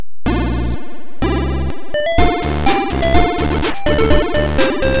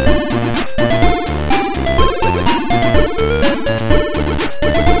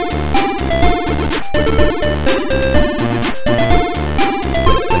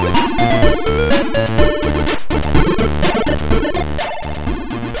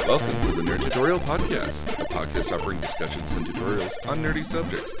podcast offering discussions and tutorials on nerdy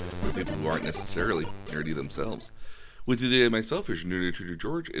subjects for people who aren't necessarily nerdy themselves. With you today, myself is your nerdy tutor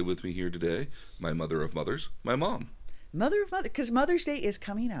George, and with me here today, my mother of mothers, my mom. Mother of mother, because Mother's Day is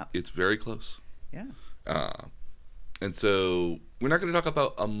coming up. It's very close. Yeah. And so we're not going to talk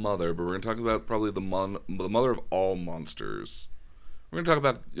about a mother, but we're going to talk about probably the mother of all monsters. We're going to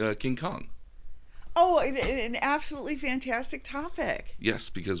talk about King Kong. Oh, an absolutely fantastic topic. Yes,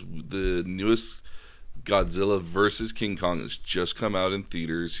 because the newest Godzilla vs. King Kong has just come out in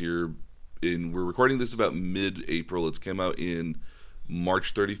theaters here. We're recording this about mid-April. It's come out in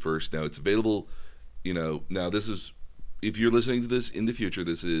March 31st. Now, it's available, now this is, if you're listening to this in the future,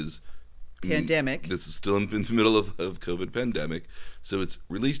 this is pandemic. This is still in the middle of COVID pandemic. So it's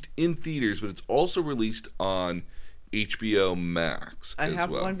released in theaters, but it's also released on HBO Max I as have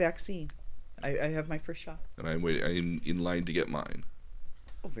well. one vaccine. I have my first shot. And I'm waiting. I'm in line to get mine.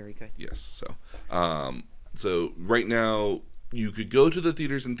 Oh, very good. Yes. So right now you could go to the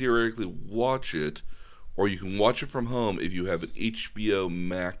theaters and theoretically watch it, or you can watch it from home if you have an HBO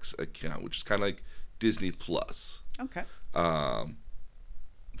Max account, which is kind of like Disney Plus. Okay.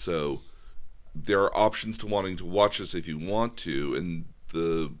 So there are options to wanting to watch this if you want to, and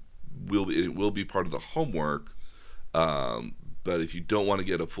it will be part of the homework. But if you don't want to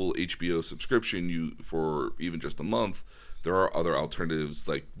get a full HBO subscription, for even just a month, there are other alternatives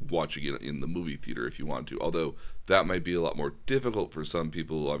like watching it in the movie theater if you want to. Although that might be a lot more difficult for some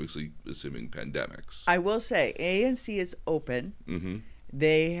people, obviously assuming pandemics. I will say AMC is open. Mm-hmm.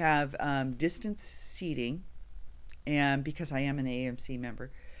 They have distance seating, and because I am an AMC member,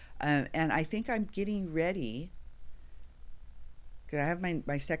 and I think I'm getting ready. Cause I have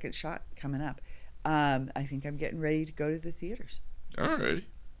my second shot coming up. I think I'm getting ready to go to the theaters. All right.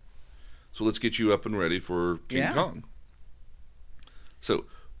 So let's get you up and ready for King Kong. So,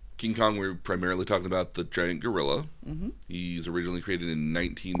 King Kong, we're primarily talking about the giant gorilla. Mm-hmm. He's originally created in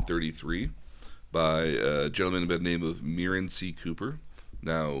 1933 by a gentleman by the name of Merian C. Cooper.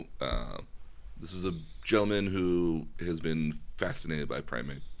 Now, this is a gentleman who has been fascinated by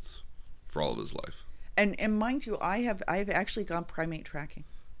primates for all of his life. And mind you, I have actually gone primate tracking.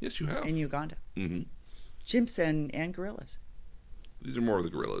 Yes, you have. In Uganda. Mm-hmm. Chimps and gorillas. These are more of the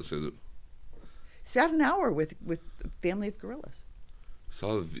gorillas, is it? Sat an hour with a family of gorillas. I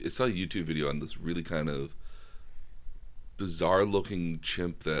saw a YouTube video on this really kind of bizarre-looking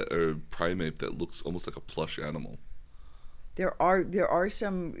primate that looks almost like a plush animal. There are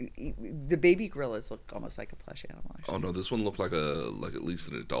some. The baby gorillas look almost like a plush animal. Actually. Oh no, this one looked like at least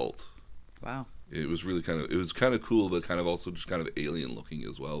an adult. Wow. It was really kind of cool, but kind of also just kind of alien looking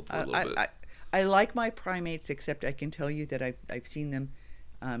as well for a little bit. I like my primates, except I can tell you that I've seen them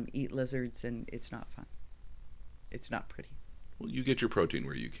eat lizards, and it's not fun. It's not pretty. Well, you get your protein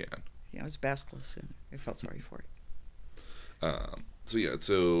where you can. Yeah, I was baskless, and I felt sorry for it.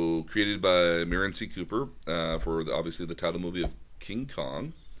 So created by Merian C. Cooper for obviously the title movie of King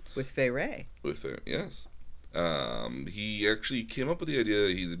Kong. With Fay Wray. Yes. He actually came up with the idea.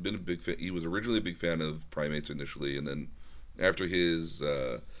 He's been a big fan. He was originally a big fan of primates initially, and then after his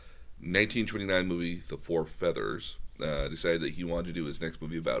 1929 movie The Four Feathers, decided that he wanted to do his next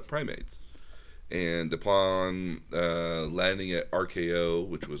movie about primates. And upon landing at RKO,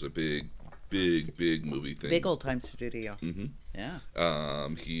 which was a big movie thing, big old time studio. Mm-hmm. Yeah.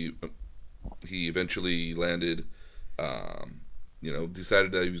 He eventually landed.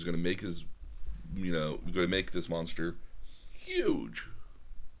 Decided that he was going to make this monster huge.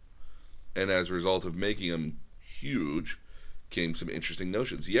 And as a result of making him huge, came some interesting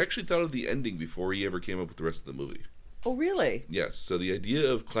notions. He actually thought of the ending before he ever came up with the rest of the movie. Oh, really? Yes. So the idea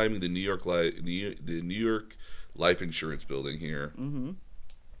of climbing the New York life insurance building here. Mm-hmm.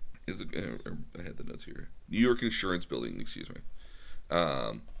 I had the notes here. New York Insurance Building, excuse me.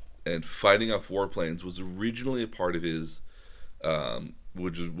 And fighting off warplanes was originally a part of his,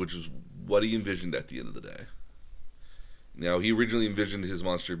 which is what he envisioned at the end of the day. Now, he originally envisioned his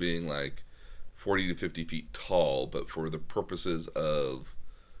monster being like 40 to 50 feet tall, but for the purposes of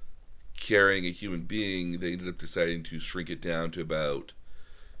carrying a human being, they ended up deciding to shrink it down to about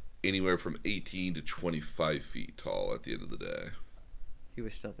anywhere from 18 to 25 feet tall at the end of the day. He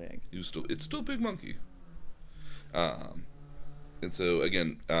was still big. It's still a big monkey. And so,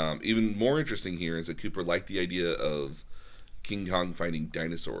 again, even more interesting here is that Cooper liked the idea of King Kong fighting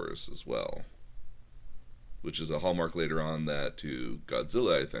dinosaurs as well, which is a hallmark later on that to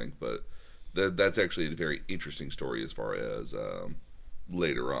Godzilla, I think, but that's actually a very interesting story as far as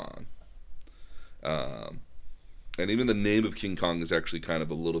later on. And even the name of King Kong is actually kind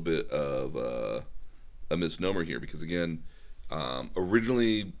of a little bit of a misnomer here, because again,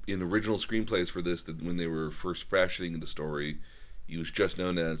 Originally, in original screenplays for this, that when they were first fashioning the story, he was just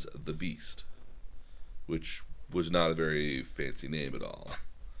known as the Beast, which was not a very fancy name at all.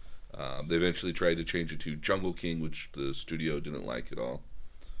 They eventually tried to change it to Jungle King, which the studio didn't like at all.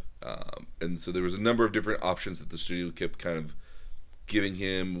 And so there was a number of different options that the studio kept kind of giving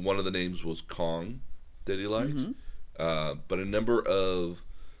him. One of the names was Kong that he liked. But a number of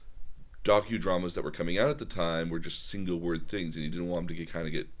docudramas that were coming out at the time were just single word things, and he didn't want them to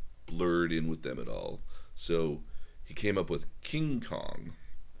get blurred in with them at all. So he came up with King Kong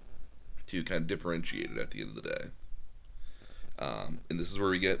to kind of differentiate it at the end of the day. And this is where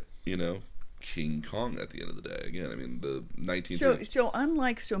we get, King Kong at the end of the day. Again, I mean, the 1930s. So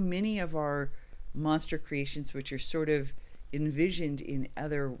unlike so many of our monster creations, which are sort of envisioned in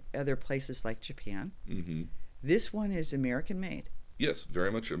other places like Japan, Mm-hmm. this one is American made. Yes,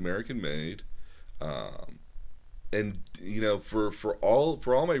 very much American made. And for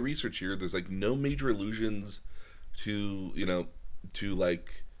all my research here, there's like no major allusions to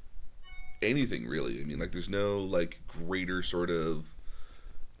like anything really. I mean, like there's no like greater sort of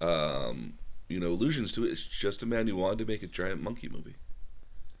allusions to it. It's just a man who wanted to make a giant monkey movie.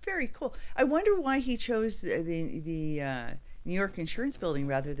 Very cool. I wonder why he chose the New York Insurance Building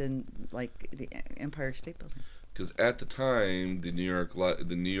rather than like the Empire State Building. Because at the time, the New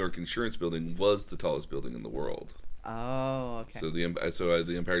York Insurance Building was the tallest building in the world. Oh, okay. So the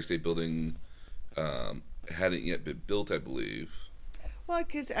Empire State Building hadn't yet been built, I believe. Well,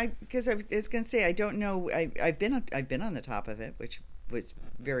 because I was going to say I don't know. I've been on the top of it, which was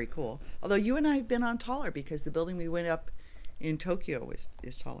very cool. Although you and I have been on taller because the building we went up in Tokyo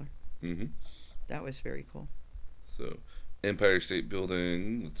is taller. Mm-hmm. That was very cool. So Empire State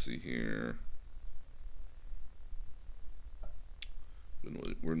Building. Let's see here.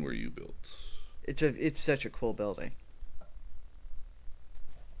 When were you built? It's such a cool building.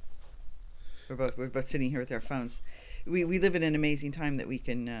 We're both sitting here with our phones. We live in an amazing time that we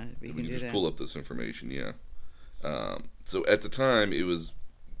can do just that. Pull up this information, yeah. So at the time,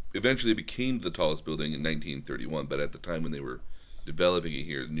 eventually became the tallest building in 1931. But at the time when they were developing it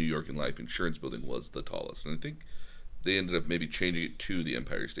here, the New York and Life Insurance Building was the tallest, and I think they ended up maybe changing it to the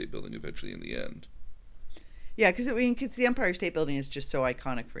Empire State Building eventually in the end. Yeah, because the Empire State Building is just so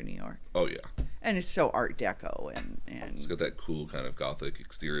iconic for New York. Oh yeah, and it's so Art Deco and it's got that cool kind of Gothic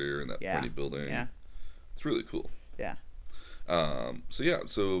exterior and that pretty building. Yeah, it's really cool. Yeah.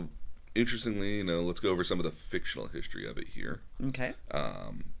 So interestingly, let's go over some of the fictional history of it here. Okay.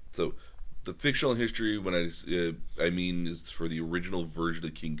 So the fictional history, when I mean, is for the original version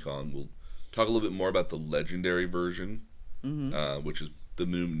of King Kong. We'll talk a little bit more about the legendary version, which is the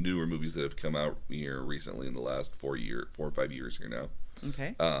newer movies that have come out here recently in the last 4 or 5 years here now.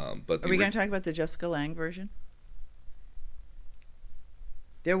 Okay. But are we going to talk about the Jessica Lange version?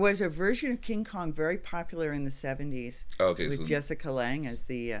 There was a version of King Kong very popular in the 70s. Okay, with Jessica Lange as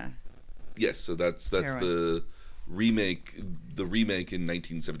the yes, so that's heroine. the remake in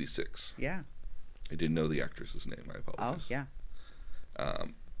 1976. Yeah. I didn't know the actress's name. I apologize. Oh, yeah.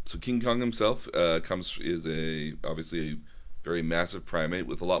 So King Kong himself is obviously a very massive primate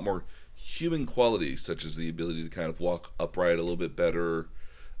with a lot more human qualities, such as the ability to kind of walk upright a little bit better,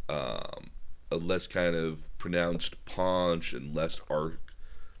 a less kind of pronounced paunch and less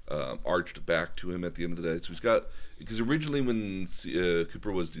arched back to him at the end of the day. So he's got, because originally when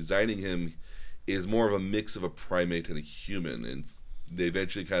Cooper was designing him, is more of a mix of a primate and a human, and they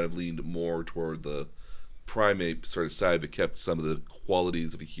eventually kind of leaned more toward the primate sort of side, but kept some of the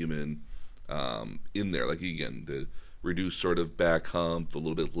qualities of a human in there. Like, again, the reduced sort of back hump, a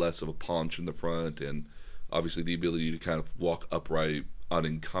little bit less of a paunch in the front, and obviously the ability to kind of walk upright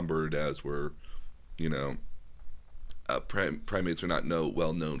unencumbered, as we're, primates are not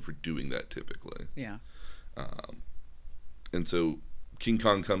well known for doing that typically. Yeah. And so King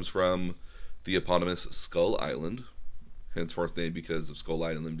Kong comes from the eponymous Skull Island, henceforth named because of Skull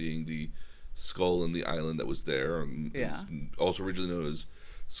Island being the skull in the island that was there. Yeah. Also originally known as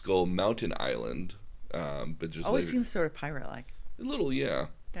Skull Mountain Island. But just Always later, seems sort of pirate-like. a little, yeah.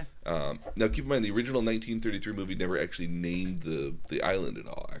 Yeah. Now keep in mind, the original 1933 movie never actually named the island at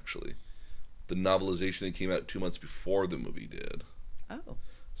all, actually. The novelization that came out 2 months before the movie did. Oh.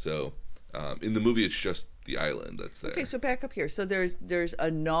 So, in the movie, it's just the island that's there. Okay, so back up here. So there's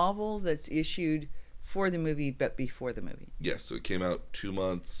a novel that's issued for the movie, but before the movie. Yes, so it came out 2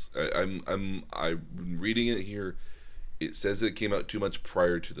 months. I'm reading it here. It says it came out 2 months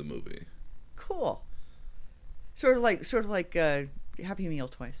prior to the movie. Cool. Sort of like Happy Meal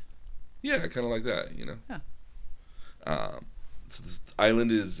toys. Yeah, kind of like that, Yeah. So this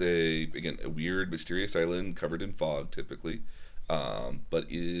island is a weird, mysterious island covered in fog, typically. but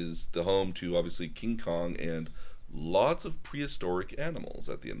is the home to obviously King Kong and lots of prehistoric animals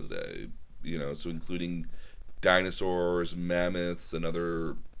at the end of the day. So including dinosaurs, mammoths, and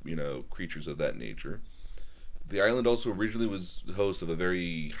other creatures of that nature. The island also originally was the host of a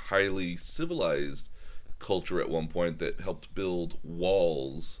very highly civilized culture at one point that helped build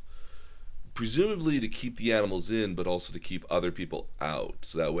walls, presumably to keep the animals in, but also to keep other people out.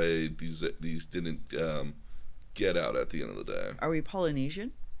 So that way these didn't get out at the end of the day. Are we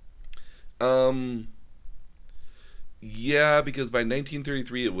Polynesian? Yeah, because by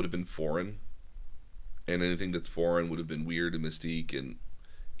 1933 it would have been foreign, and anything that's foreign would have been weird and mystique, and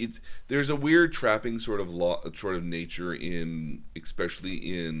there's a weird trapping sort of nature in, especially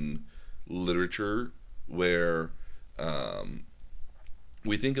in literature, where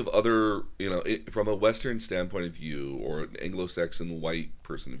we think of other, from a Western standpoint of view, or an Anglo-Saxon white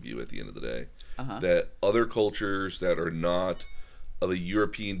person view at the end of the day, that other cultures that are not of a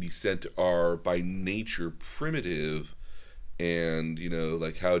European descent are by nature primitive, and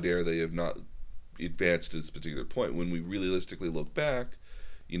like, how dare they have not advanced to this particular point. When we realistically look back,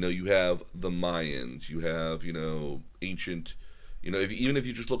 you have the Mayans, you have ancient, even if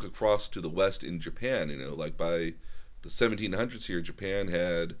you just look across to the west in Japan, like by the 1700s here, Japan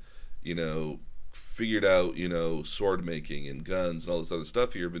had figured out sword making and guns and all this other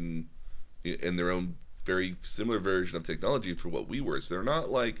stuff here, been in their own very similar version of technology for what we were. So they're not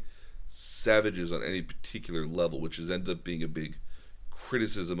like savages on any particular level, which has ended up being a big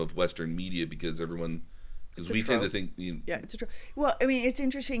criticism of Western media, because we tend to think yeah, it's a trope. Well, I mean, it's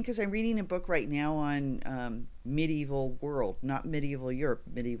interesting because I'm reading a book right now on medieval world, not medieval Europe,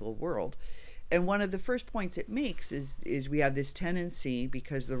 medieval world. And one of the first points it makes is we have this tendency,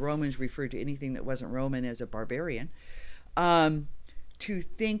 because the Romans referred to anything that wasn't Roman as a barbarian, to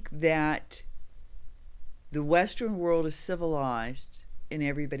think that the Western world is civilized and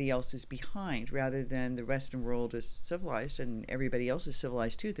everybody else is behind, rather than the Western world is civilized and everybody else is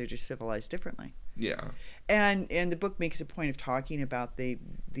civilized too. They're just civilized differently. Yeah. And the book makes a point of talking about the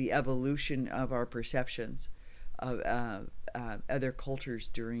evolution of our perceptions of other cultures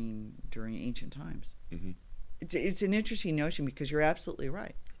during ancient times. Mm-hmm. It's an interesting notion, because you're absolutely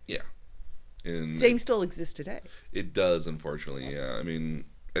right. Yeah. And same still exists today. It does, unfortunately. Yeah. I mean,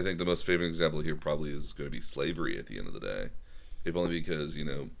 I think the most favorite example here probably is going to be slavery at the end of the day, if only because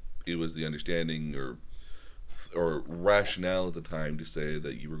it was the understanding or rationale at the time to say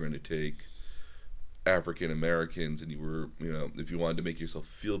that you were going to take African Americans, and you were, if you wanted to make yourself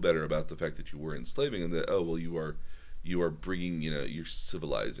feel better about the fact that you were enslaving them, that you are bringing, you're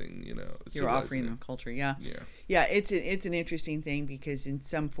civilizing, you're offering them culture. Yeah. It's an interesting thing, because in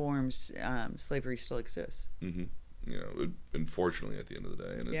some forms slavery still exists. Mm-hmm. Unfortunately, at the end of the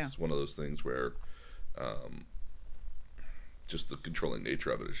day, and it's one of those things where just the controlling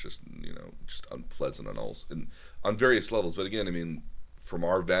nature of it is just just unpleasant on various levels. But again, I mean, from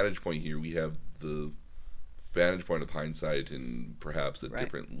our vantage point here, we have the vantage point of hindsight and perhaps a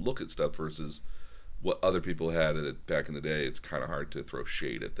different look at stuff versus what other people had back in the day. It's kind of hard to throw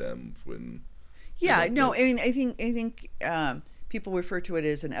shade at them when. Yeah, no, I mean, I think people refer to it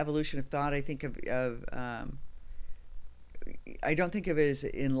as an evolution of thought. I think of I don't think of it as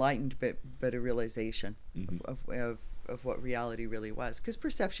enlightened, but a realization of what reality really was, because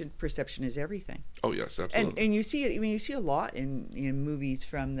perception is everything. Oh yes, absolutely. And you see it. I mean, you see a lot in movies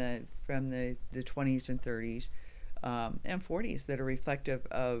from the 20s and 30s and 40s that are reflective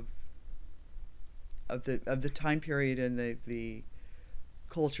of the time period and the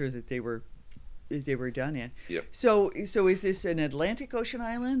culture that they were done in. Yep. So is this an Atlantic Ocean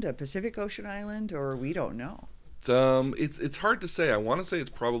island, a Pacific Ocean island, or we don't know? It's hard to say. I want to say it's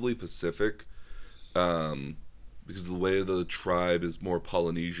probably Pacific, because the way the tribe is more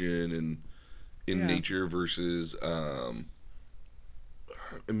Polynesian and in nature versus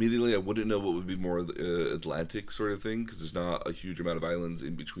immediately I wouldn't know what would be more Atlantic sort of thing, because there's not a huge amount of islands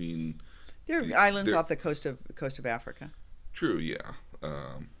in between. There are islands off the coast of Africa. True, yeah.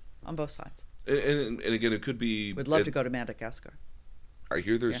 On both sides. And again, it could be. Would love to go to Madagascar. I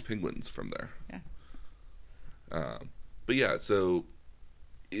hear there's penguins from there. Yeah. But yeah, so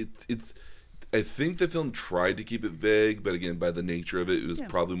it's. I think the film tried to keep it vague, but again, by the nature of it, it was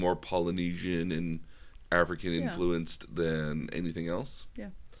probably more Polynesian and African influenced than anything else.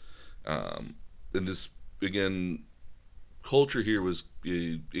 Yeah. And this culture here was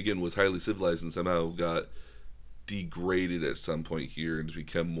highly civilized and somehow got degraded at some point here and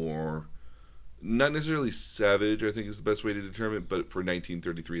become more, not necessarily savage, I think is the best way to determine it, but for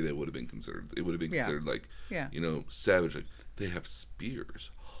 1933 it would have been considered like, savage. Like, they have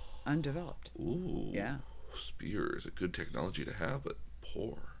spears. Undeveloped. Ooh. Yeah. spear is a good technology to have, but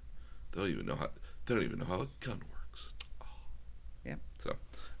poor. They don't even know how a gun works. Oh. Yeah. So,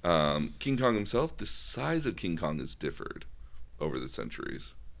 King Kong himself, the size of King Kong has differed over the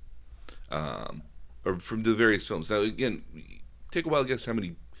centuries, or from the various films. Now, again, take a wild guess how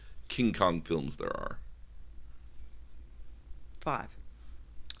many King Kong films there are. 5.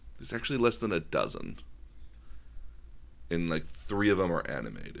 There's actually less than a dozen, and like 3 of them are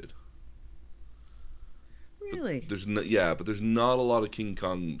animated. Really? But there's not a lot of King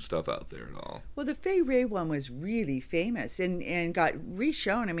Kong stuff out there at all. Well, the Fay Ray one was really famous and got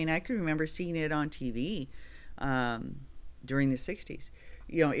re-shown. I mean, I can remember seeing it on TV during the 60s.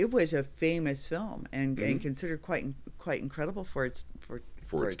 You know, it was a famous film and considered quite incredible for its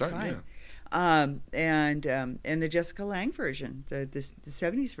time. Yeah. And the Jessica Lange version, the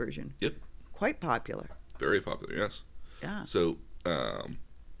 70s version. Yep. Quite popular. Very popular, yes. Yeah. So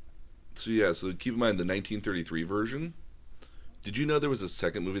keep in mind the 1933 version. Did you know there was a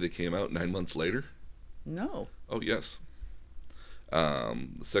second movie that came out 9 months later? No. Oh, yes. The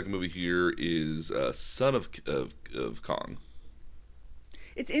second movie here is Son of Kong.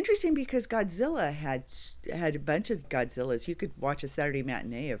 It's interesting because Godzilla had a bunch of Godzillas. You could watch a Saturday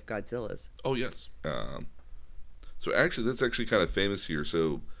matinee of Godzillas. Oh, yes. So actually, that's actually kind of famous here.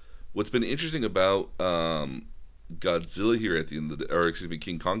 So what's been interesting about Godzilla here at the end of the day, or excuse me,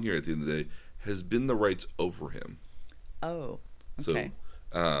 King Kong here at the end of the day, has been the rights over him. Oh, okay.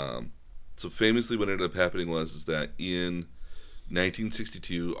 So famously, what ended up happening was that in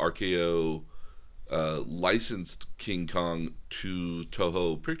 1962, RKO licensed King Kong to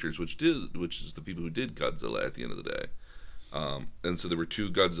Toho Pictures, which is the people who did Godzilla at the end of the day. And so there were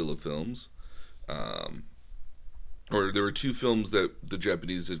 2 Godzilla films, or there were 2 films that the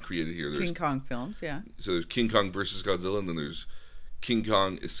Japanese had created here. There's King Kong films, yeah. So there's King Kong versus Godzilla, and then there's King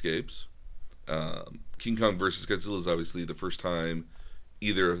Kong Escapes. King Kong versus Godzilla is obviously the first time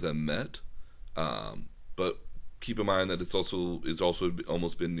either of them met, but keep in mind that it's also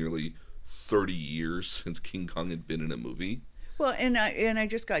almost been nearly 30 years since King Kong had been in a movie. Well, and I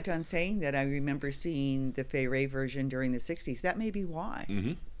just got done saying that I remember seeing the Fay Ray version during the 60s. That may be why.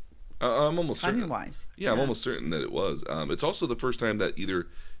 Mm-hmm. I'm almost certain. Timing-wise. Yeah, I'm almost certain that it was. It's also the first time that either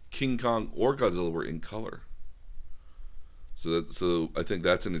King Kong or Godzilla were in color. So I think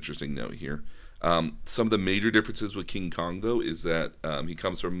that's an interesting note here. Some of the major differences with King Kong, though, is that he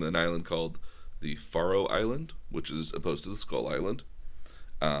comes from an island called the Faro Island, which is opposed to the Skull Island.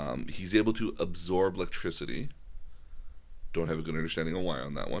 He's able to absorb electricity. Don't have a good understanding of why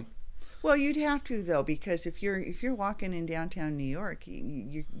on that one. Well, you'd have to though, because if you're walking in downtown New York,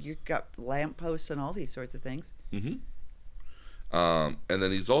 you've got lampposts and all these sorts of things. Mm-hmm. And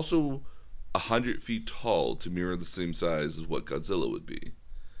then he's also 100 feet tall to mirror the same size as what Godzilla would be.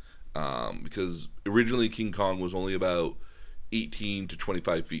 Because originally King Kong was only about 18 to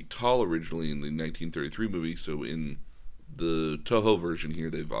 25 feet tall originally in the 1933 movie. So in the Toho version here,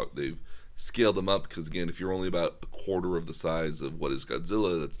 they've scaled them up because, again, if you're only about a quarter of the size of what is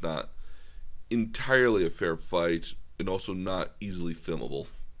Godzilla, that's not entirely a fair fight and also not easily filmable.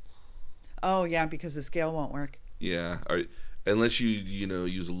 Oh yeah, because the scale won't work. Yeah, unless you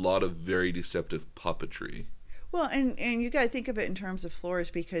use a lot of very deceptive puppetry. Well, and you got to think of it in terms of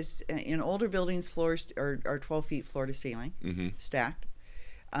floors, because in older buildings, floors are 12 feet floor to ceiling, Mm-hmm. stacked.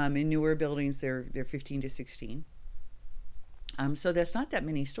 In newer buildings, they're 15 to 16. So that's not that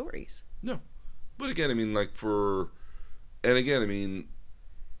many stories. No, but again, I mean,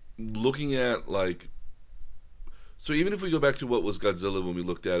 looking at so even if we go back to what was Godzilla when we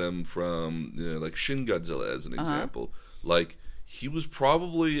looked at him from like Shin Godzilla as an example, like he was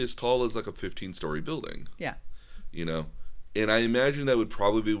probably as tall as like a 15-story building. Yeah. And I imagine that would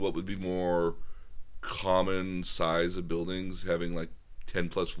probably be what would be more common size of buildings, having like 10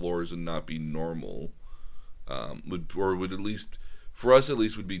 plus floors and not be normal. Would at least, for us at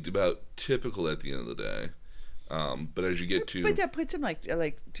least, would be about typical at the end of the day. But as you get to... But that puts him like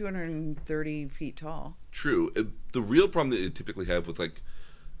 230 feet tall. True. The real problem that you typically have with that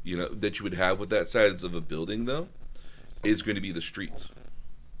you would have with that size of a building, though, is going to be the streets.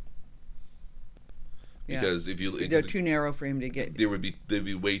 Because they're too narrow for him to get. They'd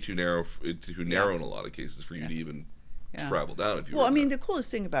be way too narrow in a lot of cases for you to even travel down. If you well, I mean, the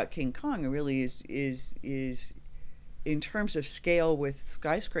coolest thing about King Kong really is in terms of scale with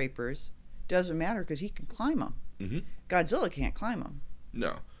skyscrapers, doesn't matter because he can climb them. Mm-hmm. Godzilla can't climb them.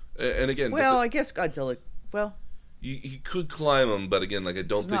 No, and again, I guess Godzilla. Well, he could climb them, but again, like I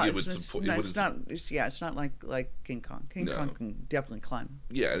don't think it would support. It's not like King Kong. King Kong can definitely climb them.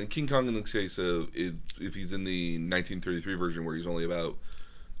 Yeah, and King Kong in the case of if he's in the 1933 version where he's only about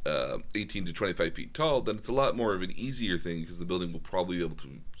 18 to 25 feet tall, then it's a lot more of an easier thing because the building will probably be able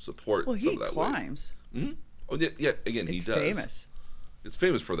to support Well, some he of that climbs. weight. Mm-hmm. Oh, yeah, again, he It's does. famous. It's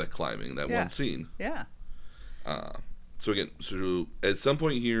famous for that climbing, that Yeah. one scene. Yeah. So at some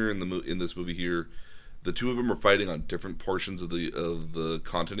point here in this movie here, the two of them are fighting on different portions of the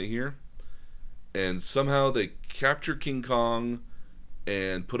continent here, and somehow they capture King Kong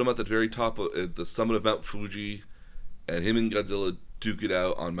and put him at the very top at the summit of Mount Fuji, and him and Godzilla duke it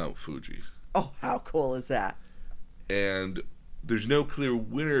out on Mount Fuji. Oh, how cool is that? And there's no clear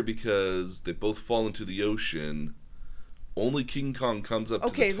winner because they both fall into the ocean. Only King Kong comes up to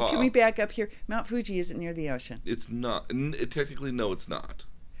the top. Can we back up here? Mount Fuji isn't near the ocean. It's not. Technically, no, it's not.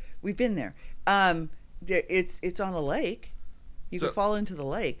 We've been there. It's on a lake. You could fall into the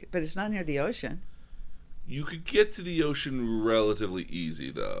lake, but it's not near the ocean. You could get to the ocean relatively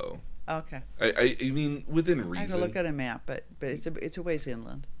easy, though. Okay. I mean, within reason. I have to look at a map, but it's a ways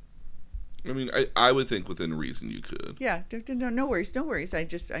inland. I mean, I would think within reason you could. Yeah. No worries. No worries. I'm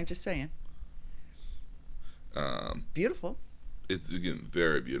just saying. Beautiful. It's again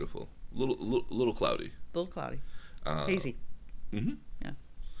very beautiful. Little cloudy. A little cloudy. Hazy. Mm-hmm.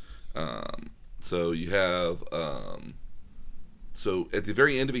 Yeah. So you have so at the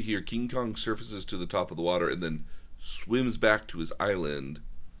very end of it here, King Kong surfaces to the top of the water and then swims back to his island,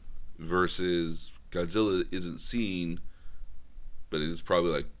 versus Godzilla isn't seen, but it is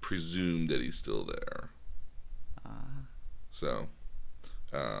probably like presumed that he's still there. So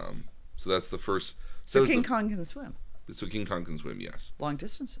that's the first. So King Kong can swim. So King Kong can swim, yes. Long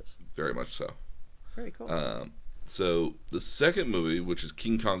distances. Very much so. Very cool. So the second movie, which is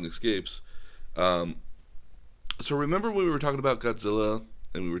King Kong Escapes. So remember when we were talking about Godzilla,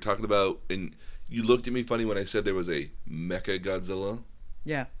 and we were talking about, and you looked at me funny when I said there was a Mecha Godzilla?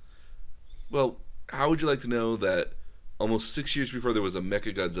 Yeah. Well, how would you like to know that almost 6 years before there was a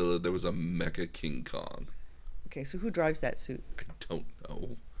Mecha Godzilla, there was a Mecha King Kong? Okay, so who drives that suit? I don't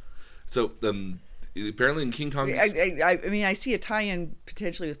know. So apparently in King Kong... I mean, I see a tie-in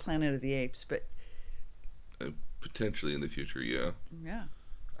potentially with Planet of the Apes, but... potentially in the future, yeah. Yeah.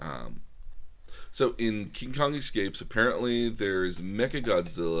 So in King Kong Escapes, apparently there's Mecha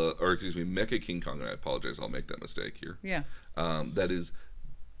Godzilla, or excuse me, Mecha King Kong, and I apologize, I'll make that mistake here. Yeah. That is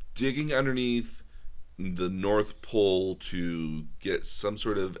digging underneath the North Pole to get some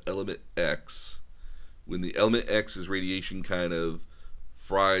sort of element X. When the element X is radiation kind of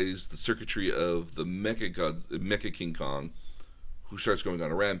fries the circuitry of the Mecha King Kong, who starts going on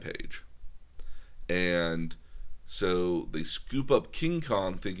a rampage. And so they scoop up King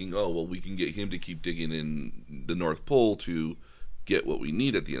Kong thinking, oh, well, we can get him to keep digging in the North Pole to get what we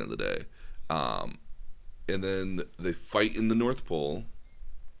need at the end of the day. And then they fight in the North Pole.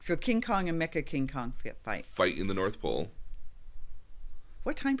 So King Kong and Mecha King Kong fight. Fight in the North Pole.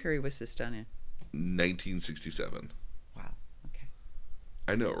 What time period was this done in? 1967. Wow. Okay.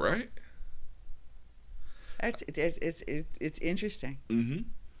 I know, right? It's interesting. Mm-hmm.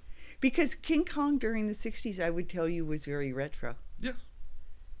 Because King Kong during the 60s, I would tell you, was very retro. Yes.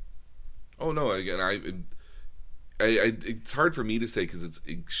 Oh, no, again, it's hard for me to say because it's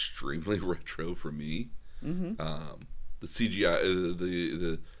extremely retro for me. Mm-hmm. The CGI,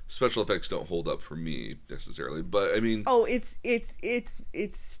 the special effects don't hold up for me necessarily, but I mean... Oh, it's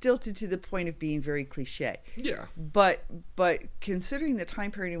stilted to the point of being very cliche. Yeah. But considering the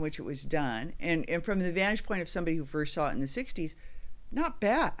time period in which it was done, and from the vantage point of somebody who first saw it in the 60s, not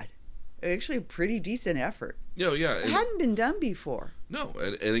bad. Actually a pretty decent effort. Yeah. It hadn't been done before. No,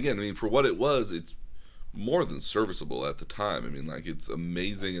 and again, I mean, for what it was, it's more than serviceable at the time. I mean, like, it's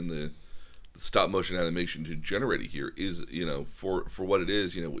amazing, and the stop motion animation to generate it here is, for what it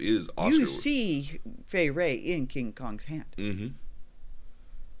is, is Oscar. You see Fay Wray in King Kong's hand. Mm-hmm.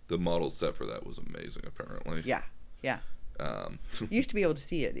 The model set for that was amazing, apparently. Yeah. You used to be able to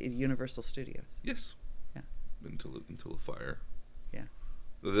see it at Universal Studios. Yes. Yeah. Until the fire. Yeah.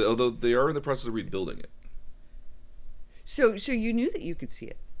 Although they are in the process of rebuilding it. So you knew that you could see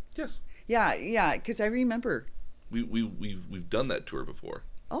it. Yes. Yeah, because I remember. We've done that tour before.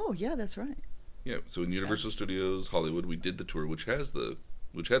 Oh yeah, that's right. Yeah, so in Universal Studios Hollywood, we did the tour, which had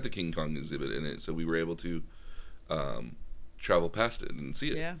the King Kong exhibit in it, so we were able to travel past it and see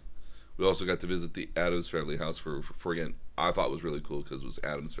it. Yeah. We also got to visit the Addams Family house for again, I thought was really cool because it was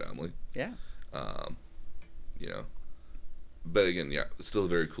Addams Family. Yeah. But again, yeah, it's still a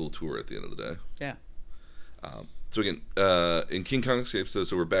very cool tour at the end of the day. Yeah. So again, in King Kong Escapes, so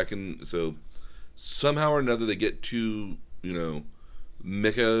we're back in. So somehow or another, they get to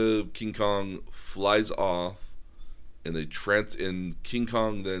Mecha King Kong flies off, and and King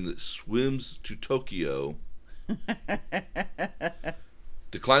Kong then swims to Tokyo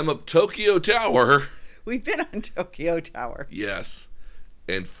to climb up Tokyo Tower. We've been on Tokyo Tower. Yes.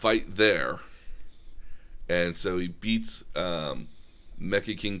 And fight there. And so he beats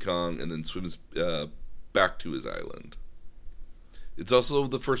Mecha King Kong and then swims back to his island. It's also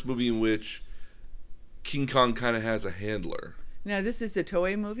the first movie in which King Kong kind of has a handler. Now, this is a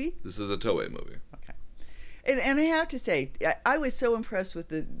Toei movie? This is a Toei movie. Okay. And I have to say, I was so impressed with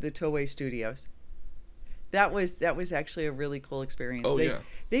the Toei studios. That was actually a really cool experience. Oh, yeah.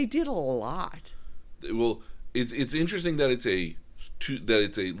 They did a lot. Well, it's interesting that it's a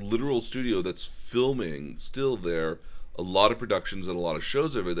literal studio that's filming still there, a lot of productions and a lot of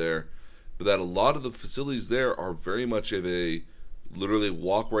shows over there, but that a lot of the facilities there are very much of a literally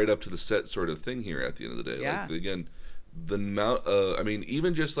walk right up to the set sort of thing here at the end of the day. Yeah. Like, again, the amount I mean,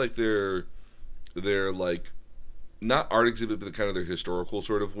 even just like their like not art exhibit, but the kind of their historical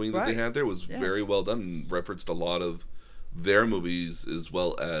sort of wing that they had there was very well done and referenced a lot of their movies as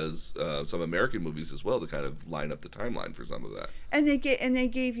well as some American movies as well to kind of line up the timeline for some of that. And they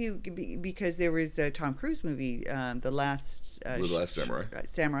gave you, because there was a Tom Cruise movie, The Last Samurai.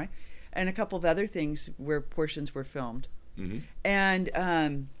 Samurai, and a couple of other things where portions were filmed. Mm-hmm.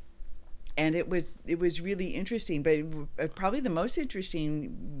 And it was really interesting, but probably the most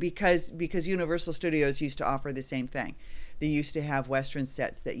interesting because Universal Studios used to offer the same thing. They used to have Western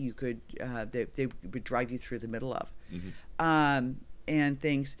sets that you could they would drive you through the middle of, and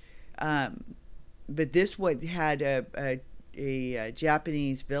things. But this one had a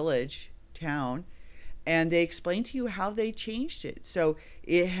Japanese village town, and they explained to you how they changed it. So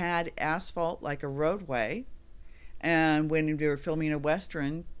it had asphalt like a roadway. And when they were filming a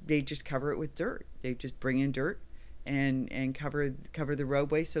Western, they just cover it with dirt. They just bring in dirt and cover the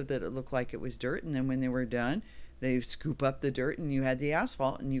roadway so that it looked like it was dirt. And then when they were done, they scoop up the dirt and you had the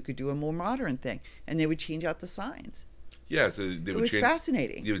asphalt and you could do a more modern thing. And they would change out the signs. Yeah, so it was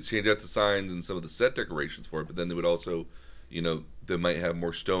fascinating. They would change out the signs and some of the set decorations for it, but then they would also, they might have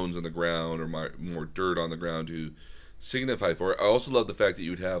more stones on the ground or more dirt on the ground to signify for it. I also love the fact that you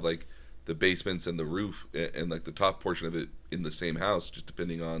would have like the basements and the roof and like the top portion of it in the same house, just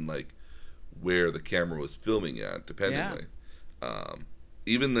depending on like where the camera was filming at, dependingly. Yeah.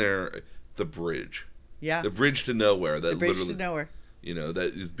 Even the bridge. Yeah. The bridge to nowhere. The bridge to nowhere.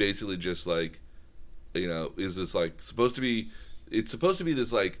 That is basically just like, is this like supposed to be? It's supposed to be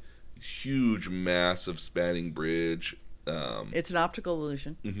this like huge, massive, spanning bridge. It's an optical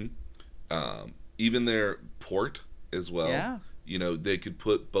illusion. Mm-hmm. Even their port as well. Yeah. They could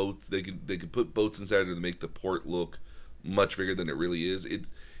put boats. They could put boats inside to make the port look much bigger than it really is.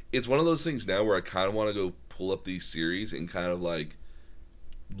 It's one of those things now where I kind of want to go pull up these series and kind of like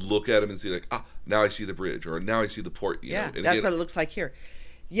look at them and see like, now I see the bridge or now I see the port. Yeah, that's what it looks like here.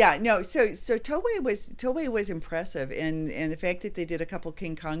 Yeah, no. So Toei was impressive, and the fact that they did a couple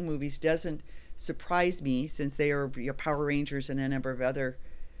King Kong movies doesn't surprise me, since they are Power Rangers and a number of other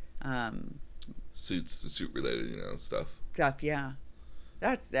suit related stuff. Yeah,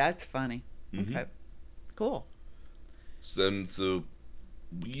 that's funny. Mm-hmm. Okay, cool. So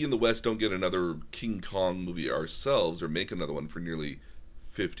we in the West don't get another King Kong movie ourselves, or make another one for nearly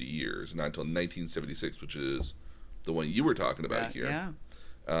 50 years, not until 1976, which is the one you were talking about here. Yeah.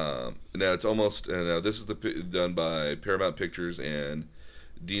 Now it's almost. Now this is done by Paramount Pictures and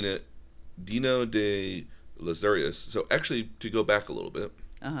Dino de Lazaris. So actually, to go back a little bit.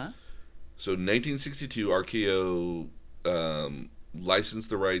 So 1962, RKO licensed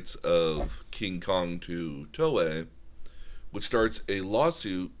the rights of King Kong to Toei, which starts a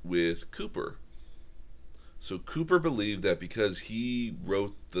lawsuit with Cooper. So Cooper believed that because he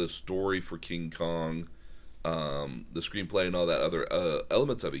wrote the story for King Kong, the screenplay and all that other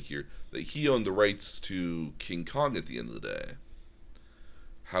elements of it here, that he owned the rights to King Kong at the end of the day.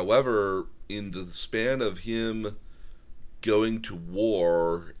 However, in the span of him going to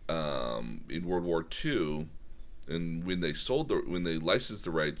war in World War II, and when they licensed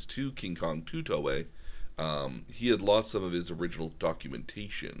the rights to King Kong to Toei, he had lost some of his original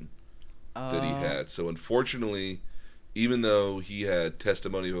documentation that he had. So unfortunately, even though he had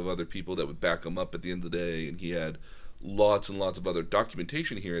testimony of other people that would back him up at the end of the day, and he had lots and lots of other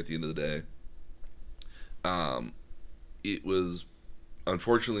documentation here at the end of the day, it was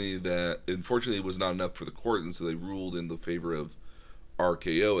unfortunately it was not enough for the court, and so they ruled in the favor of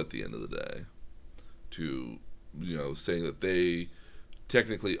RKO at the end of the day, to saying that they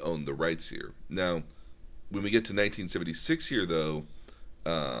technically owned the rights here. Now, when we get to 1976 here, though,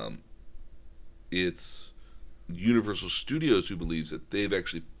 it's Universal Studios who believes that they've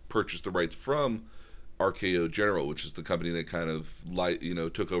actually purchased the rights from RKO General, which is the company that kind of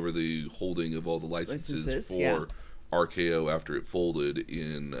took over the holding of all the licenses for RKO after it folded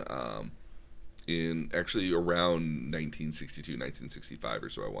in actually around 1962, 1965 or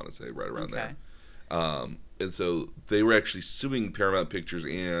so, I want to say, right around there. And so they were actually suing Paramount Pictures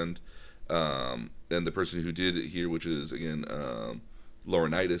and the person who did it here, which is again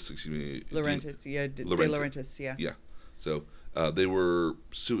Laurinaitis, excuse me, De Laurentiis, yeah. Yeah. So they were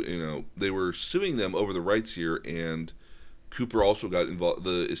they were suing them over the rights here, and Cooper also got involved.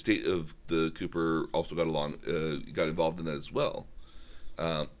 The estate of the Cooper also got involved in that as well.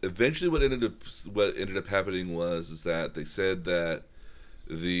 Eventually, what ended up happening is that they said that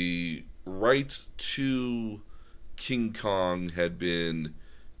the rights to King Kong had been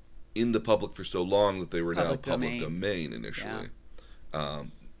in the public for so long that they were now public domain initially. Yeah.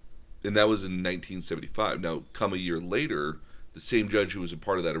 And that was in 1975. Now, come a year later, the same judge who was a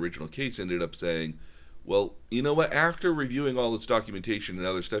part of that original case ended up saying, well, you know what, after reviewing all this documentation and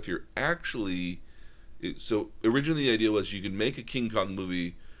other stuff here, actually, so originally the idea was you could make a King Kong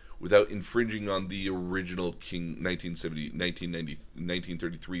movie without infringing on the original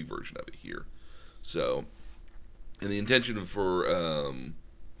 1933 version of it here. So, and the intention for the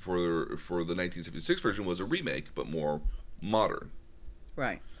 1976 version was a remake, but more modern.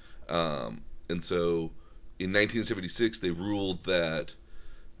 Right. And so in 1976, they ruled that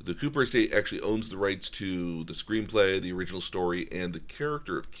the Cooper estate actually owns the rights to the screenplay, the original story, and the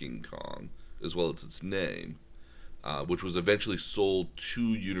character of King Kong, as well as its name, which was eventually sold to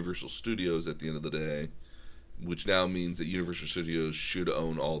Universal Studios at the end of the day, which now means that Universal Studios should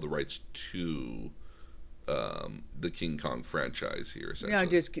own all the rights to the King Kong franchise here, essentially. Now,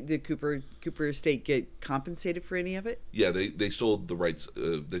 does the Cooper estate get compensated for any of it? Yeah, they sold the rights.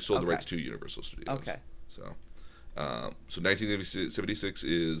 The rights to Universal Studios. Okay. So 1976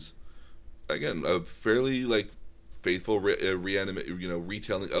 is again a fairly faithful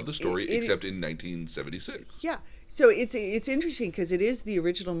retelling of the story, except in 1976. Yeah. So it's interesting because it is the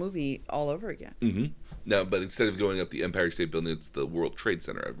original movie all over again. Mm-hmm. Now, but instead of going up the Empire State Building, it's the World Trade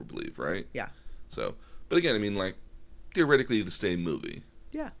Center, I believe, right? Yeah. So, but again, I mean, theoretically the same movie.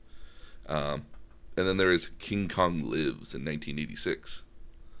 Yeah. And then there is King Kong Lives in 1986.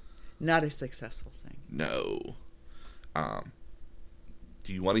 Not a successful thing. No.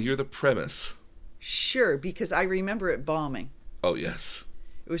 Do you want to hear the premise? Sure, because I remember it bombing. Oh yes.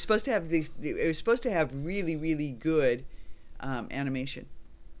 It was supposed to have It was supposed to have really, really good animation,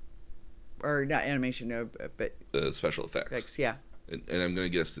 or not animation, but special effects. Yeah. And I'm going to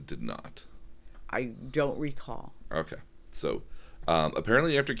guess it did not. I don't recall. Okay. So,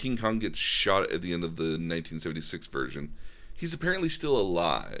 apparently after King Kong gets shot at the end of the 1976 version, he's apparently still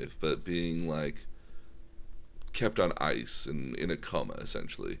alive, but being kept on ice and in a coma,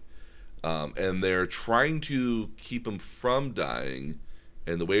 essentially. And they're trying to keep him from dying,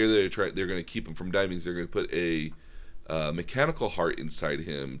 and the way they're going to keep him from dying is they're going to put a mechanical heart inside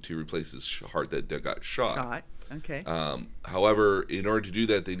him to replace his heart that got shot. Okay. However, in order to do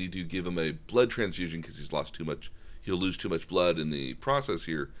that, they need to give him a blood transfusion because he'll lose too much blood in the process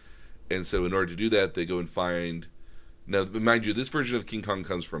here. And so in order to do that, they go and find... Now, mind you, this version of King Kong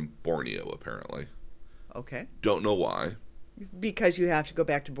comes from Borneo, apparently. Okay. Don't know why. Because you have to go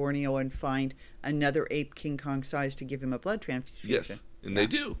back to Borneo and find another ape King Kong size to give him a blood transfusion. Yes, and they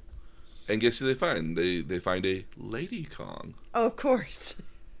do. And guess who they find? They find a Lady Kong. Oh, of course.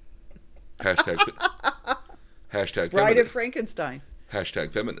 Hashtag Bride of Frankenstein.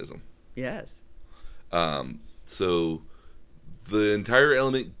 Hashtag feminism. Yes. So the entire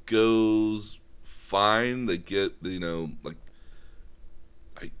element goes fine. They get,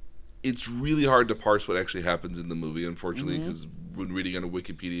 it's really hard to parse what actually happens in the movie, unfortunately, because when reading on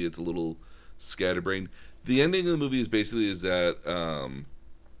Wikipedia, it's a little scatterbrained. The ending of the movie is that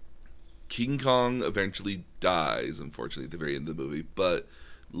King Kong eventually dies, unfortunately, at the very end of the movie, but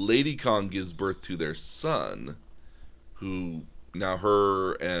Lady Kong gives birth to their son, who now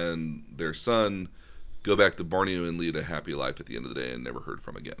her and their son go back to Borneo and lead a happy life at the end of the day and never heard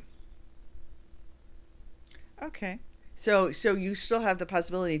from again. Okay. So you still have the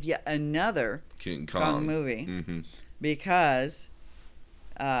possibility of yet another King Kong movie, because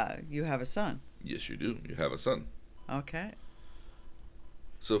you have a son. Yes, you do. You have a son. Okay.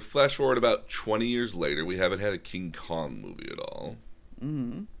 So flash forward about 20 years later, we haven't had a King Kong movie at all.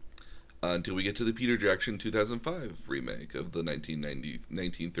 Mm-hmm. Until we get to the Peter Jackson 2005 remake of the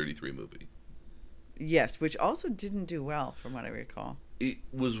 1933 movie. Yes, which also didn't do well, from what I recall. It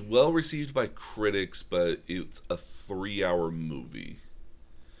was well received by critics, but it's a 3-hour movie.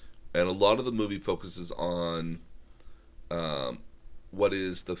 And a lot of the movie focuses on what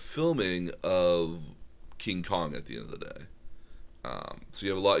is the filming of King Kong at the end of the day. So you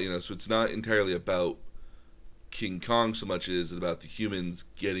have a lot, so it's not entirely about King Kong so much as about the humans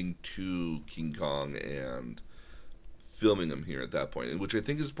getting to King Kong and filming him here at that point, which I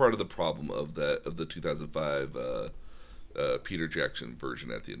think is part of the problem of the 2005 Peter Jackson version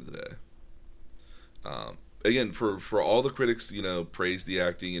at the end of the day. Again, for all the critics, praised the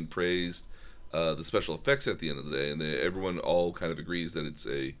acting and praised the special effects at the end of the day, and everyone all kind of agrees that it's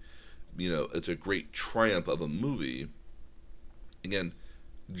a great triumph of a movie. Again,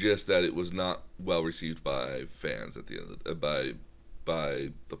 just that it was not well received by fans at the end of by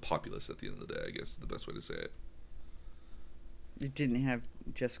the populace at the end of the day, I guess is the best way to say it. It didn't have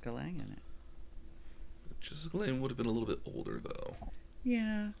Jessica Lange in it. Jessica Lange would have been a little bit older, though.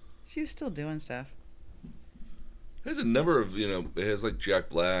 Yeah, she was still doing stuff. It has a number of, it has like Jack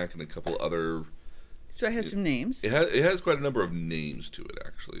Black and a couple other. So it has some names. It has quite a number of names to it,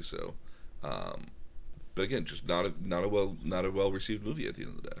 actually. So, but again, just not a well received movie at the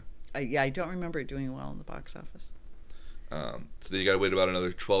end of the day. I don't remember it doing well in the box office. So then you got to wait about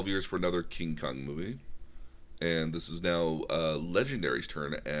another 12 years for another King Kong movie, and this is now Legendary's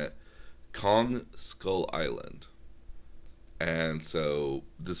turn at Kong Skull Island. And so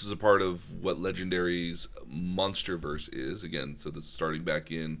this is a part of what Legendary's Monsterverse is. Again, so this is starting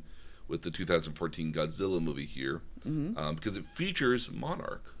back in with the 2014 Godzilla movie here. Mm-hmm. Because it features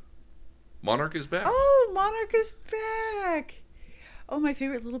Monarch. Monarch is back. Oh, Monarch is back. Oh, my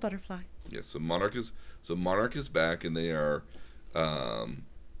favorite little butterfly. Yes, so Monarch is back, and they are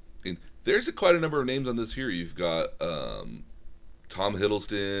and there's quite a number of names on this here. You've got Tom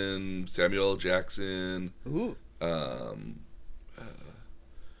Hiddleston, Samuel L. Jackson. Ooh.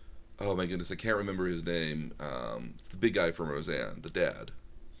 Oh my goodness, I can't remember his name. It's the big guy from Roseanne, the dad.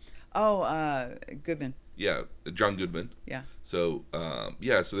 Oh, Goodman. Yeah, John Goodman. Yeah. So,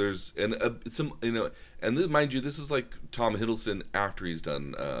 so there's some, and this, mind you, this is like Tom Hiddleston after he's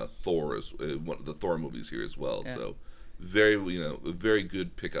done Thor, as one of the Thor movies here as well. Yeah. So, very, a very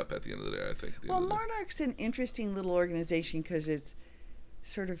good pickup at the end of the day, I think. Well, Monarch's an interesting little organization because it's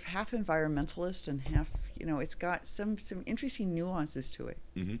sort of half environmentalist and half, it's got some interesting nuances to it.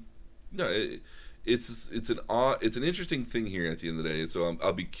 Mm-hmm. No, it's an interesting thing here at the end of the day. So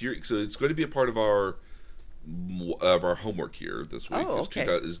I'll be curious. So it's going to be a part of our homework here this week. Oh, okay.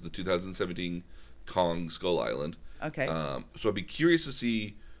 Is the 2017 Kong Skull Island. Okay. So I'll be curious to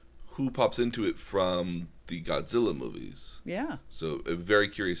see who pops into it from the Godzilla movies. Yeah. So very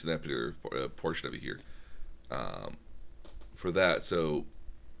curious in that particular portion of it here. For that, so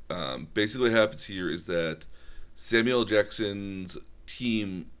basically what happens here is that Samuel L. Jackson's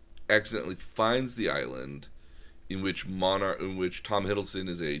team accidentally finds the island in which Tom Hiddleston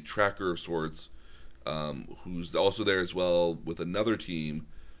is a tracker of sorts, who's also there as well with another team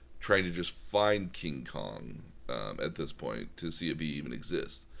trying to just find King Kong at this point to see if he even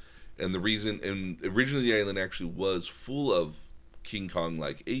exists. And originally the island actually was full of King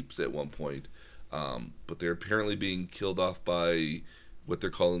Kong-like apes at one point, but they're apparently being killed off by what they're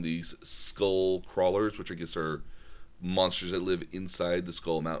calling these skull crawlers, which I guess are monsters that live inside the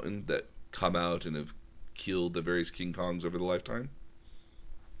Skull Mountain that come out and have killed the various King Kongs over the lifetime.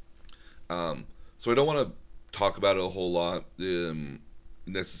 So I don't want to talk about it a whole lot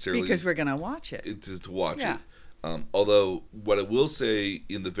necessarily because we're going to watch it. To watch it. Although what I will say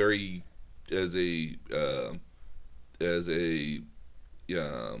in the very as a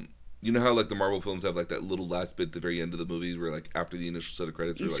you know how like the Marvel films have like that little last bit at the very end of the movies where like after the initial set of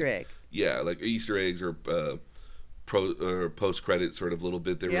credits Easter egg. Yeah, like Easter eggs or post credit sort of little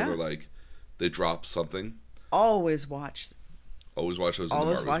bit there where like they drop something. Always watch those. Always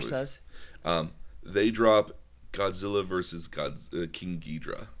watch those. They drop Godzilla versus King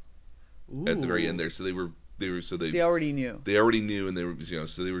Ghidorah at the very end there. So they already knew. They already knew, and they were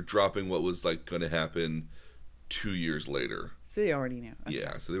so they were dropping what was like going to happen 2 years later. So they already knew. Okay.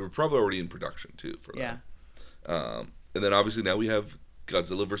 Yeah, so they were probably already in production too for that. Yeah. And then obviously now we have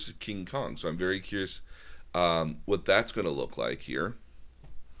Godzilla versus King Kong. So I'm very curious what that's going to look like here.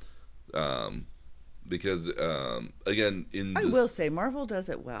 Because again, I will say Marvel does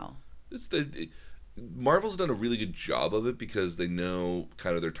it well. Marvel's done a really good job of it because they know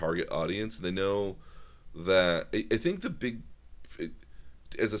kind of their target audience, and they know that I think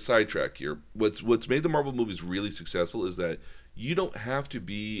as a sidetrack here, what's made the Marvel movies really successful is that you don't have to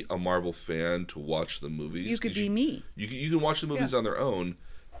be a Marvel fan to watch the movies. You could be me. You can watch the movies on their own,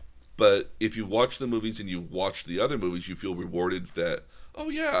 but if you watch the movies and you watch the other movies, you feel rewarded that, oh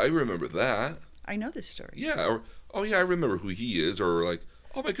yeah, I remember that. I know this story. Yeah, or oh yeah, I remember who he is, or like,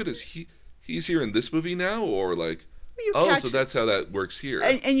 oh my goodness, he's here in this movie now, or like, You Oh, catch so that's how that works here.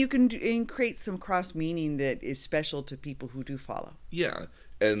 and you can and create some cross meaning that is special to people who do follow. Yeah.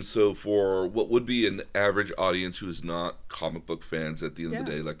 And so for what would be an average audience who is not comic book fans at the end of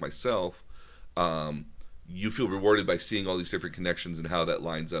the day, like myself, you feel rewarded by seeing all these different connections and how that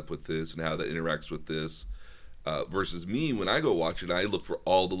lines up with this and how that interacts with this. Versus me, when I go watch it, I look for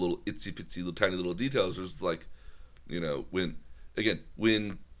all the little itsy bitsy, little tiny little details. There's like,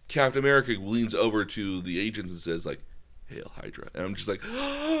 when Captain America leans over to the agents and says like, "Hail Hydra," and I'm just like,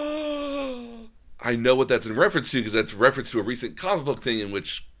 I know what that's in reference to because that's a reference to a recent comic book thing in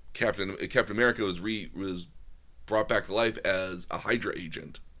which Captain America was brought back to life as a Hydra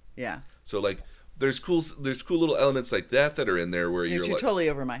agent. Yeah. So like, there's cool little elements like that are in there where you're like, totally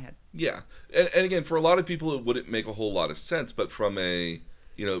over my head. Yeah, and again, for a lot of people, it wouldn't make a whole lot of sense. But from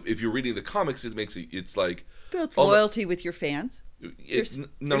if you're reading the comics, it's like builds loyalty with your fans. There's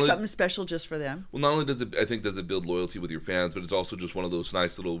only, something special just for them. Well, not only does it build loyalty with your fans, but it's also just one of those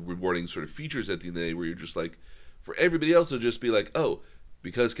nice little rewarding sort of features at the end of the day where you're just like, for everybody else, it'll just be like, oh,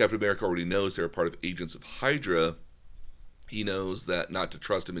 because Captain America already knows they're a part of Agents of Hydra, he knows that not to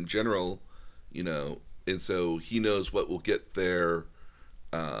trust him in general, and so he knows what will get their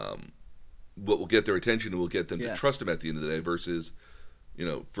attention and will get them to trust him at the end of the day versus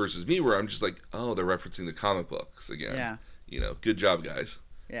me where I'm just like, oh, they're referencing the comic books again. Yeah. Good job, guys.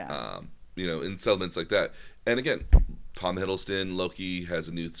 Yeah. In settlements like that. And again, Tom Hiddleston, Loki, has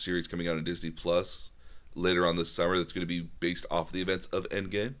a new series coming out on Disney Plus later on this summer that's going to be based off the events of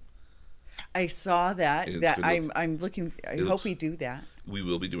Endgame. I saw that. I'm looking. I hope we do that. We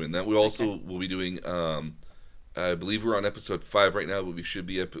will be doing that. We also will be doing. I believe we're on episode 5 right now, but we should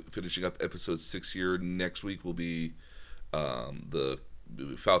be finishing up episode 6 here next week. Will be the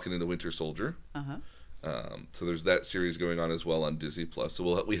Falcon and the Winter Soldier. So there's that series going on as well on Disney Plus.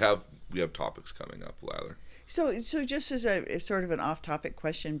 So we have topics coming up, rather. So just as a sort of an off-topic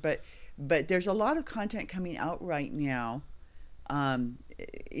question, but there's a lot of content coming out right now,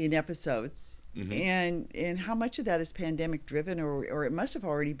 in episodes, and how much of that is pandemic driven, or it must have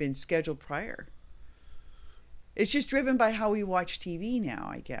already been scheduled prior. It's just driven by how we watch TV now,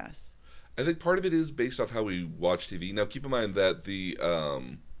 I guess. I think part of it is based off how we watch TV. Now, keep in mind that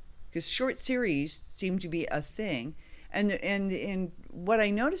because short series seem to be a thing, and what I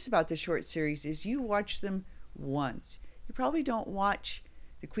notice about the short series is you watch them once. You probably don't watch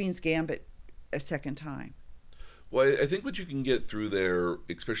The Queen's Gambit a second time. Well, I think what you can get through there,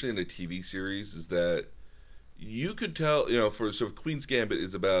 especially in a TV series, is that you could tell, so Queen's Gambit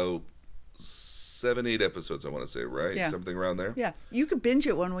is about 7-8 episodes, I want to say, right? Yeah. Something around there. Yeah, you could binge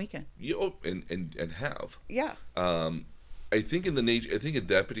it one weekend. And have. Yeah. I think in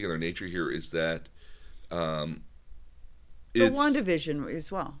that particular nature here is that the WandaVision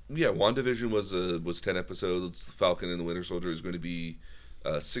as well. Yeah, WandaVision was 10 episodes. Falcon and the Winter Soldier is going to be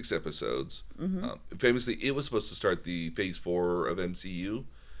 6 episodes. Famously, it was supposed to start the Phase 4 of MCU,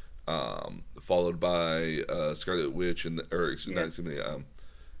 followed by Scarlet Witch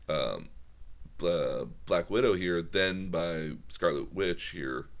Black Widow here, then by Scarlet Witch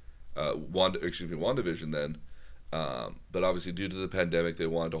here, WandaVision then. But obviously, due to the pandemic, they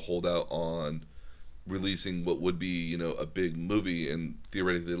wanted to hold out on releasing what would be, a big movie and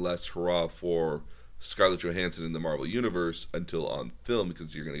theoretically less hurrah for Scarlett Johansson in the Marvel Universe until on film,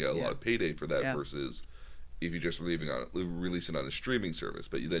 because you're going to get a lot of payday for that versus if you just release it on a streaming service.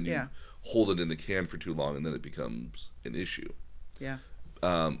 But then you hold it in the can for too long, and then it becomes an issue. Yeah.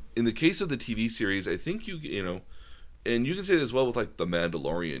 In the case of the TV series, I think and you can say it as well with like The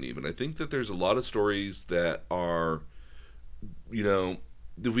Mandalorian even. I think that there's a lot of stories that are,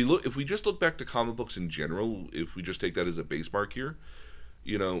 if we just look back to comic books in general, if we just take that as a base mark here,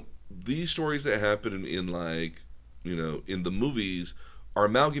 these stories that happen in the movies are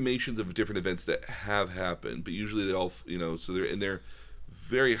amalgamations of different events that have happened, but usually they all, so they're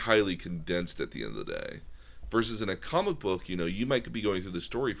very highly condensed at the end of the day. Versus in a comic book, you might be going through the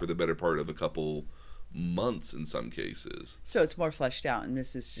story for the better part of a couple months in some cases. So it's more fleshed out, and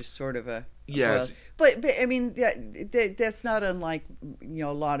this is just sort of a yes. But I mean that's not unlike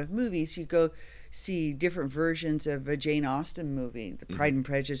a lot of movies. You go see different versions of a Jane Austen movie. The Pride and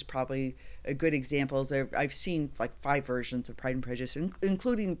Prejudice probably a good example. I've seen like 5 versions of Pride and Prejudice,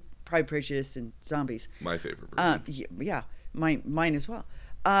 including Pride, Prejudice, and Zombies. My favorite version. Yeah, mine as well.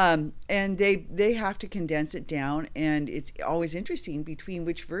 And they have to condense it down, and it's always interesting between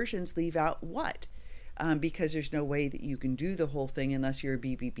which versions leave out what, because there's no way that you can do the whole thing unless you're a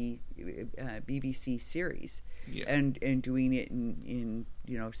BBC series, and doing it in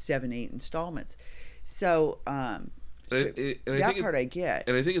 7-8 installments. So So And that part I get.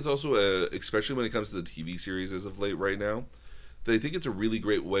 And I think it's also especially when it comes to the TV series as of late right now, that I think it's a really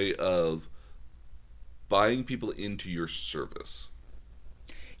great way of buying people into your service.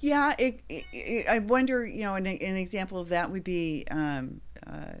 Yeah, I wonder, an example of that would be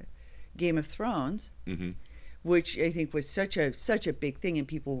Game of Thrones, Mm-hmm. which I think was such a big thing, and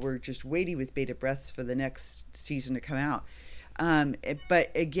people were just waiting with bated breaths for the next season to come out.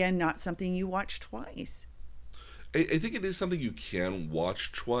 But again, not something you watch twice. I think it is something you can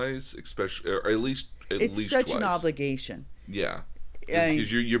watch twice, especially, or at least It's such twice. an obligation. Yeah, I-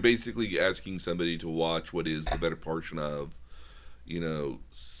 because you're basically asking somebody to watch what is the better portion of,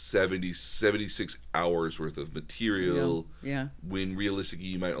 76 hours worth of material. Yeah. When realistically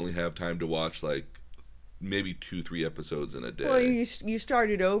you might only have time to watch like maybe 2-3 episodes in a day. Well, you start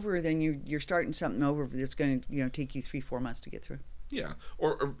it over, then you're starting something over that's going to take you 3-4 months to get through. Yeah,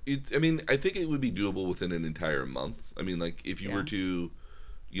 or it's. I mean, I think it would be doable within an entire month. I mean, like if you were to,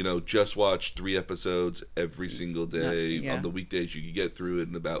 just watch 3 episodes every single day on the weekdays, you could get through it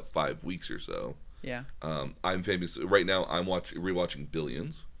in about 5 weeks or so. Yeah. I'm famous right now. I'm rewatching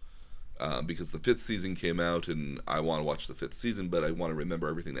Billions, because the 5th season came out, and I want to watch the 5th season, but I want to remember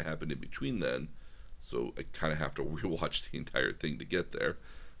everything that happened in between then. So I kind of have to rewatch the entire thing to get there.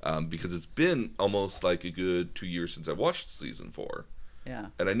 Because it's been almost like a good 2 years since I watched season 4. Yeah.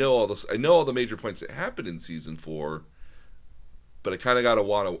 And I know all this. I know all the major points that happened in season 4, but I kind of I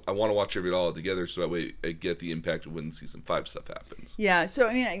want to watch it all together so that way I get the impact of when season 5 stuff happens. Yeah. So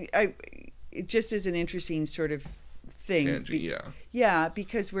I mean, I it just is an interesting sort of thing. Angie, Yeah,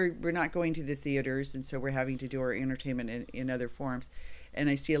 because we're not going to the theaters, and so we're having to do our entertainment in other forms. And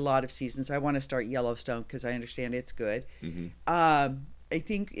I see a lot of seasons. I want to start Yellowstone because I understand it's good. Mm-hmm. I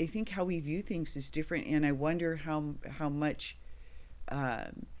think how we view things is different, and I wonder how much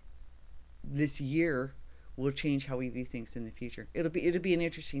this year will change how we view things in the future. It'll be an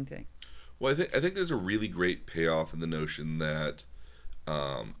interesting thing. Well, I think there's a really great payoff in the notion that,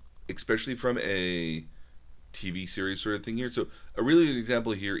 especially from a TV series sort of thing here. So a really good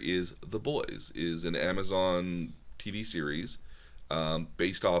example here is The Boys, is an Amazon TV series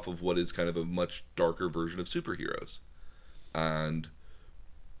based off of what is kind of a much darker version of superheroes, and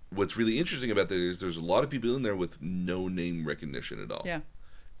what's really interesting about that is there's a lot of people in there with no name recognition at all. Yeah.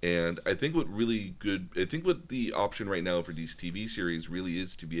 And I think what the option right now for these TV series really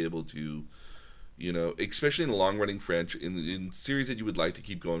is to be able to, especially in a long running franchise, in series that you would like to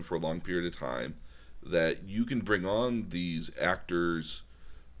keep going for a long period of time, that you can bring on these actors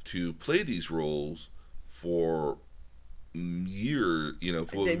to play these roles for year,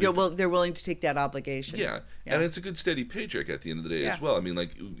 they're willing to take that obligation. Yeah, and it's a good steady paycheck at the end of the day as well. I mean,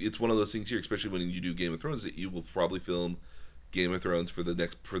 like it's one of those things here, especially when you do Game of Thrones, that you will probably film Game of Thrones for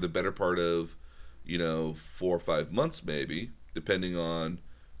the better part of 4 or 5 months, maybe, depending on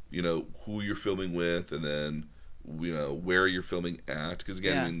who you're filming with, and then where you're filming at. Because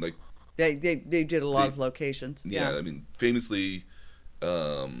again, I mean, like they did a lot of locations. Yeah, I mean, famously,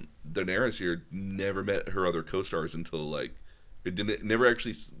 Daenerys here never met her other co-stars until never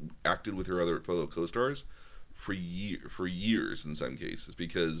actually acted with her other fellow co-stars for years in some cases,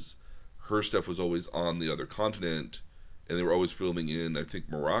 because her stuff was always on the other continent, and they were always filming in, I think,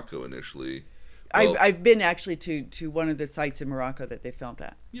 Morocco initially. Well, I've been actually to one of the sites in Morocco that they filmed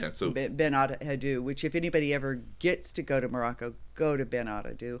at. Yeah, so Ben Hadou, which if anybody ever gets to go to Morocco, go to Ben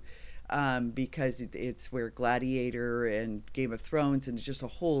Hadou. Because it's where Gladiator and Game of Thrones and just a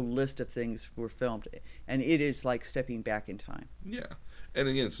whole list of things were filmed, and it is like stepping back in time. Yeah, and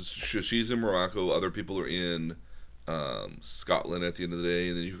again, so she's in Morocco. Other people are in Scotland at the end of the day,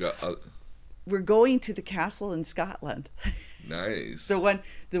 and then you've got. We're going to the castle in Scotland. Nice. the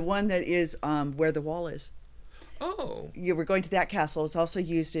one that is where the wall is. Oh. Yeah, we're going to that castle. It's also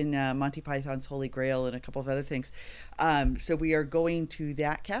used in Monty Python's Holy Grail and a couple of other things. So we are going to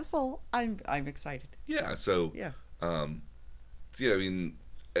that castle. I'm excited. Yeah. So. Yeah. Yeah. I mean,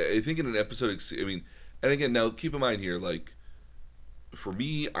 I think in an episode, I mean, and again, now keep in mind here, like, for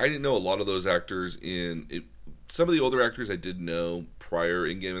me, I didn't know a lot of those actors in it. Some of the older actors I did know prior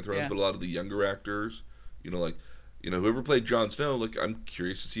in Game of Thrones, but a lot of the younger actors, whoever played Jon Snow, like, I'm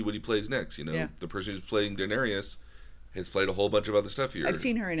curious to see what he plays next. The person who's playing Daenerys has played a whole bunch of other stuff here. I've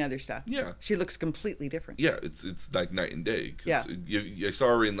seen her in other stuff. Yeah. She looks completely different. Yeah, it's like night and day. Yeah. I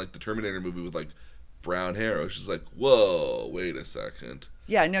saw her in, like, the Terminator movie with, like, brown hair. I was just like, whoa, wait a second.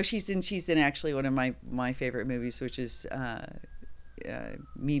 Yeah, no, she's in actually one of my favorite movies, which is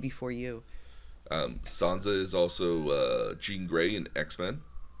Me Before You. Sansa is also Jean Grey in X-Men.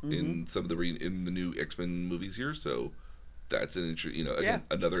 Mm-hmm. In some of the new X-Men movies here, so that's an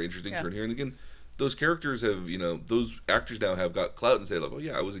another interesting turn here. And again, those characters have, those actors now have got clout and say like, oh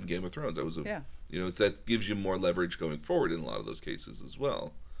yeah, I was in Game of Thrones. I was a, Yeah. that gives you more leverage going forward in a lot of those cases as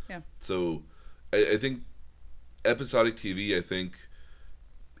well. Yeah. So, I think episodic TV, I think,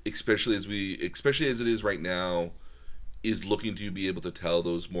 especially as it is right now, is looking to be able to tell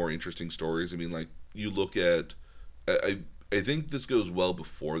those more interesting stories. I mean, like you look at, I think this goes well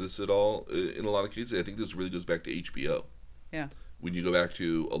before this at all in a lot of cases. I think this really goes back to HBO. Yeah. When you go back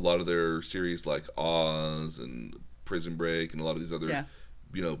to a lot of their series like Oz and Prison Break and a lot of these other,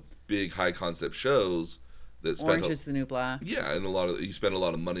 big high concept shows that spent Orange is the New Black. Yeah, and you spend a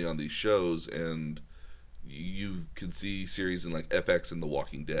lot of money on these shows, and you can see series in like FX and The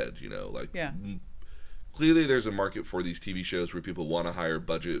Walking Dead. Clearly there's a market for these TV shows where people want a higher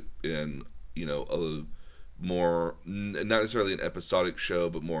budget and a more, not necessarily an episodic show,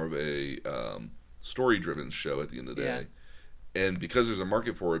 but more of a story driven show at the end of the day. And because there's a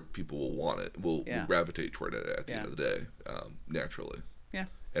market for it, people will want it. Will gravitate toward it at the end of the day, naturally. Yeah.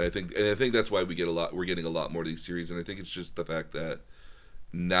 And I think that's why we're getting a lot more of these series. And I think it's just the fact that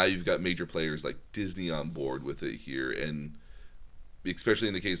now you've got major players like Disney on board with it here, and especially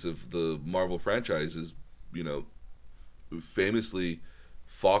in the case of the Marvel franchises, famously,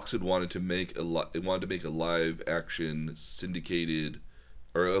 Fox had wanted to make a live action syndicated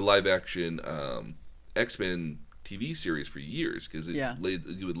or a live action X-Men TV series for years, because it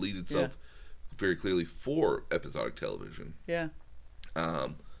would lead itself very clearly for episodic television. Yeah.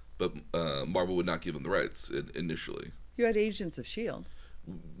 But Marvel would not give them the rights initially. You had Agents of S.H.I.E.L.D.,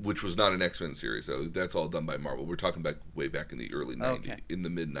 which was not an X-Men series, so that's all done by Marvel. We're talking back way back in the early 90s, in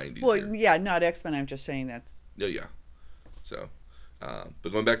the mid 90s. Well, here. Not X-Men. I'm just saying that's. Yeah. So,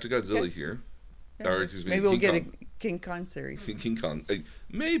 but going back to Godzilla here, or excuse me, maybe we'll get Kong. a King Kong series. King Kong,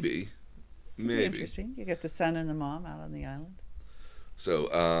 maybe. Interesting. You get the son and the mom out on the island. So,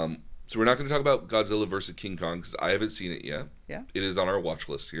 so we're not going to talk about Godzilla versus King Kong because I haven't seen it yet. Yeah. It is on our watch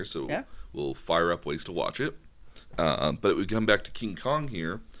list here, so we'll fire up ways to watch it. But we come back to King Kong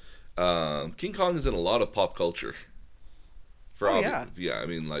here. King Kong is in a lot of pop culture. I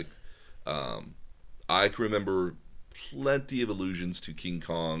mean, like, I can remember plenty of allusions to King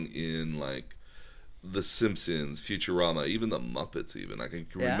Kong in like The Simpsons, Futurama, even the Muppets. Even I can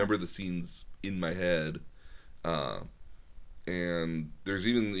remember the scenes in my head. And there's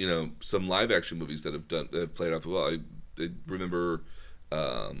even some live action movies that have played off well. I remember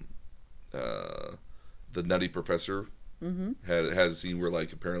the Nutty Professor has a scene where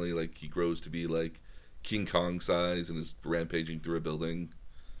like apparently like he grows to be like King Kong size and is rampaging through a building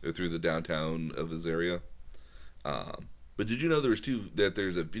or through the downtown of his area. But did you know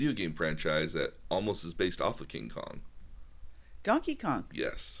there's a video game franchise that almost is based off of King Kong? Donkey Kong.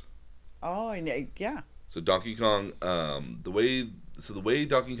 Yes. Oh, yeah. So Donkey Kong, the way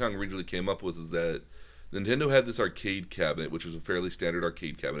Donkey Kong originally came up was that Nintendo had this arcade cabinet, which was a fairly standard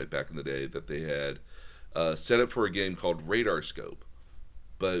arcade cabinet back in the day, that they had set up for a game called Radar Scope.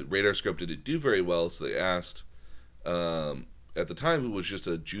 But Radar Scope didn't do very well, so they asked, at the time, who was just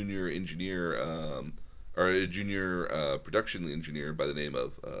a junior engineer, or a junior production engineer by the name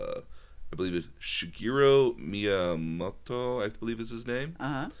of, I believe it's Shigeru Miyamoto, I believe is his name.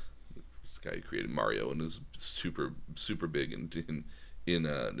 Uh-huh. This guy who created Mario and is super, super big in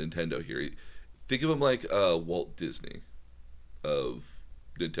Nintendo here. Think of him like Walt Disney of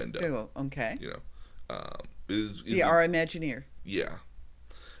Nintendo. Oh, okay. Our Imagineer. Yeah.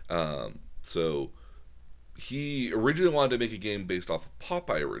 So he originally wanted to make a game based off of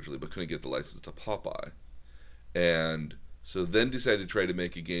Popeye originally, but couldn't get the license to Popeye. And so then decided to try to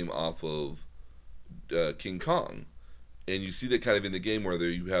make a game off of King Kong. And you see that kind of in the game where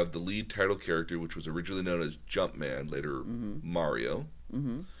you have the lead title character, which was originally known as Jumpman, later Mario,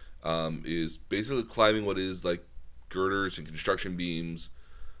 is basically climbing what is like girders and construction beams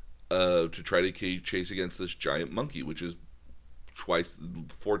to try to chase against this giant monkey, which is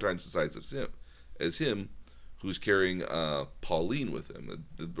 4 times the size as him, who's carrying Pauline with him,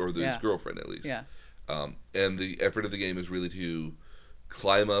 or his girlfriend at least. Yeah. And the effort of the game is really to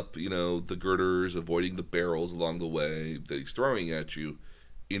climb up, the girders, avoiding the barrels along the way that he's throwing at you,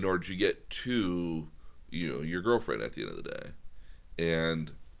 in order to get to, your girlfriend at the end of the day.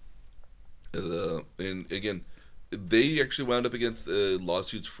 And again, they actually wound up against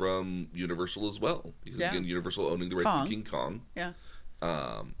lawsuits from Universal as well, because again, Universal owning the rights to King Kong. Yeah.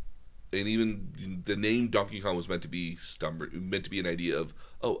 And even the name Donkey Kong was meant to be an idea of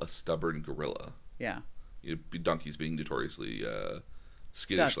a stubborn gorilla. Yeah. Donkeys being notoriously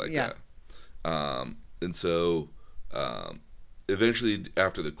skittish that. And so eventually,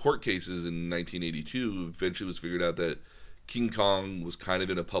 after the court cases in 1982, eventually was figured out that King Kong was kind of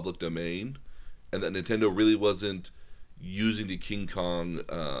in a public domain, and that Nintendo really wasn't using the King Kong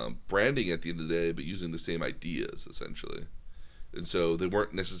branding at the end of the day, but using the same ideas essentially. And so they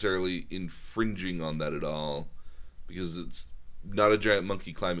weren't necessarily infringing on that at all, because it's not a giant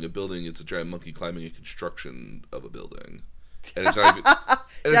monkey climbing a building; it's a giant monkey climbing a construction of a building. And it's not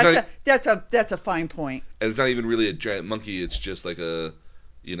even, that's a fine point. And it's not even really a giant monkey; it's just like a,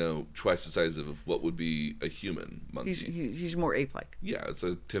 twice the size of what would be a human monkey. He's more ape-like. Yeah, it's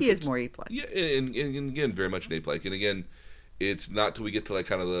a. He is more ape-like. Yeah, and again, very much an ape-like. And again, it's not till we get to like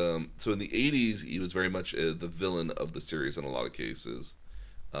kind of the. So in the 80s, he was very much the villain of the series in a lot of cases.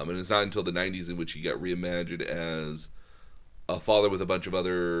 And it's not until the 90s in which he got reimagined as a father with a bunch of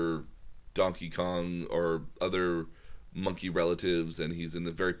other Donkey Kong or other monkey relatives, and he's in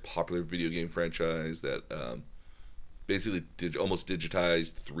the very popular video game franchise that basically almost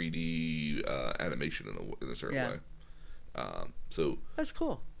digitized 3D animation in a certain way. So that's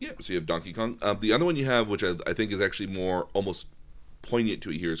cool. Yeah, so you have Donkey Kong. The other one you have, which I think is actually more almost poignant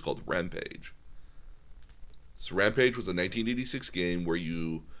to it here, is called Rampage. So Rampage was a 1986 game where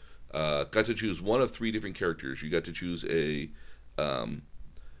you got to choose one of 3 different characters. You got to choose a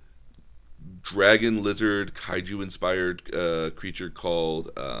dragon, lizard, kaiju-inspired creature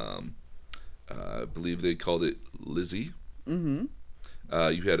called, I believe they called it Lizzie. Mm-hmm.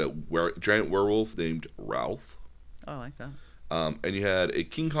 You had a giant werewolf named Ralph. Oh, I like that. And you had a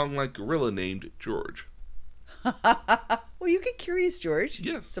King Kong-like gorilla named George. Well, you get Curious George.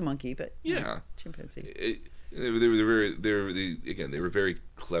 Yes. It's a monkey, but chimpanzee. They were very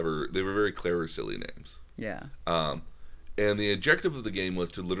clever. They were very clever, silly names. Yeah. And the objective of the game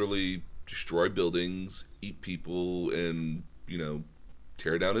was to literally destroy buildings, eat people, and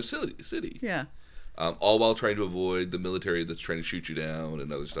tear down a city. Yeah. All while trying to avoid the military that's trying to shoot you down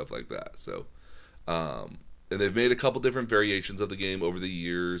and other stuff like that. So, and they've made a couple different variations of the game over the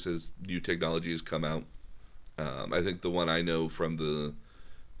years as new technology has come out. I think the one I know from the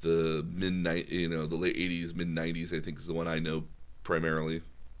the late 80s, mid 90s, I think is the one I know primarily.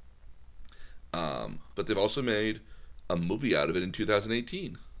 But they've also made a movie out of it in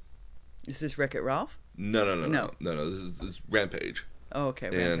 2018. Is this Wreck-It Ralph? No. This is Rampage. Oh, okay,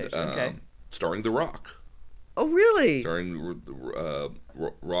 Rampage. And okay. Starring The Rock. Oh, really? Starring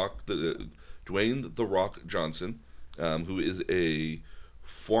Rock, Dwayne The Rock Johnson, who is a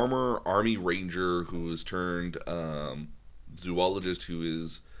former Army Ranger who has turned zoologist who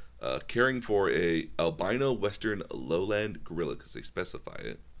is caring for a albino Western lowland gorilla, because they specify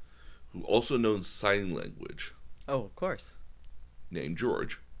it, who also knows sign language. Oh, of course. Named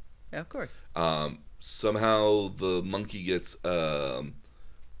George. Yeah, of course. Somehow the monkey gets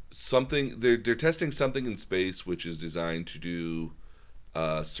something. They're testing something in space which is designed to do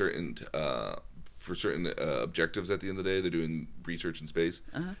certain objectives. At the end of the day, they're doing research in space,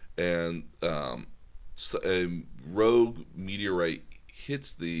 and a rogue meteorite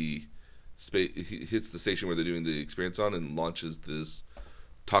hits the station where they're doing the experience on, and launches this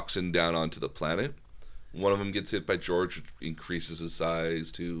toxin down onto the planet. One of them gets hit by George, which increases his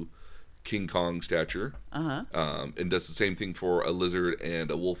size to King Kong stature, and does the same thing for a lizard and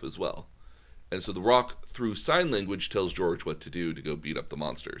a wolf as well. And so The Rock, through sign language, tells George what to do to go beat up the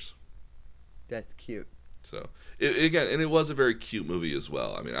monsters. That's cute. So, it was a very cute movie as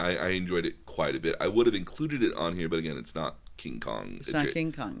well. I mean, I enjoyed it quite a bit. I would have included it on here, but again, it's not King Kong. It's not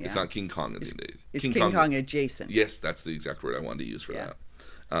King Kong, yeah. It's not King Kong at the end of the day. It's King Kong adjacent. Yes, that's the exact word I wanted to use for that.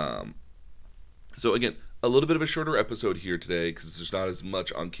 So again, a little bit of a shorter episode here today, because there's not as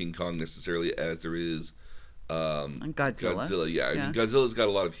much on King Kong necessarily as there is on Godzilla. Godzilla, I mean, Godzilla's got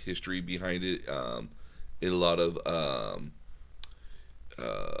a lot of history behind it, in a lot of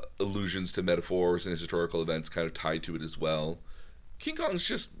allusions to metaphors and historical events kind of tied to it as well. King Kong's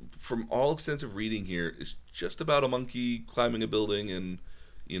just, from all extensive reading here, is just about a monkey climbing a building, and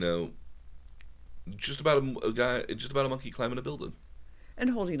just about a monkey climbing a building. And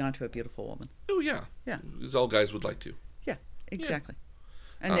holding on to a beautiful woman. Oh, yeah. Yeah. As all guys would like to. Yeah, exactly.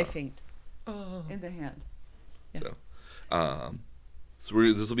 Yeah. And they faint. In the hand. Yeah. So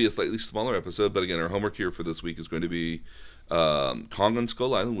this will be a slightly smaller episode, but again, our homework here for this week is going to be Kong on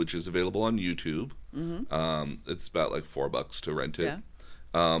Skull Island, which is available on YouTube. It's about like $4 to rent it. Yeah.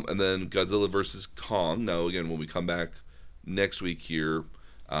 And then Godzilla vs. Kong. Now, again, when we come back next week here,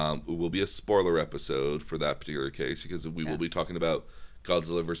 it will be a spoiler episode for that particular case, because we will be talking about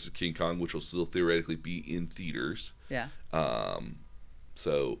Godzilla vs. King Kong, which will still theoretically be in theaters. Yeah.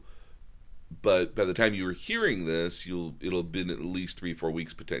 But by the time you were hearing this, it'll have been at least 3-4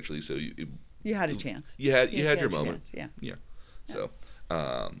 weeks potentially. So you had a chance. You had your moment. Chance. Yeah.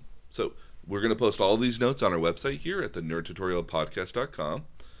 So we're gonna post all these notes on our website here at the nerdtutorialpodcast.com.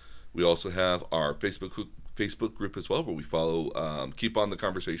 We also have our Facebook group as well, where we follow, keep on the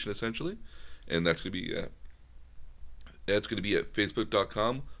conversation essentially, and that's going to be at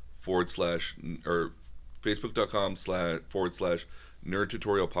facebook.com/ or facebook.com//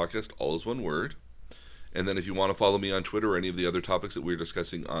 tutorial podcast, all is one word. And then if you want to follow me on Twitter or any of the other topics that we're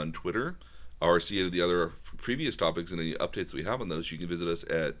discussing on Twitter, or see any of the other previous topics and any updates that we have on those, you can visit us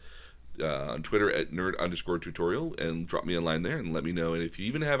at on Twitter at nerd_tutorial and drop me a line there and let me know. And if you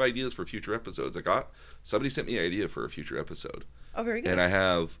even have ideas for future episodes, somebody sent me an idea for a future episode. Oh, very good. And I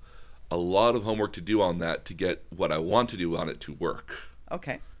have a lot of homework to do on that to get what I want to do on it to work.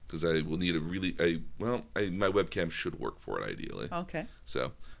 Okay. Because I will need my webcam should work for it ideally. Okay.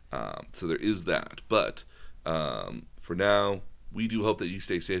 So there is that. But for now, we do hope that you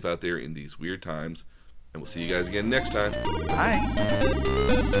stay safe out there in these weird times. And we'll see you guys again next time. Bye.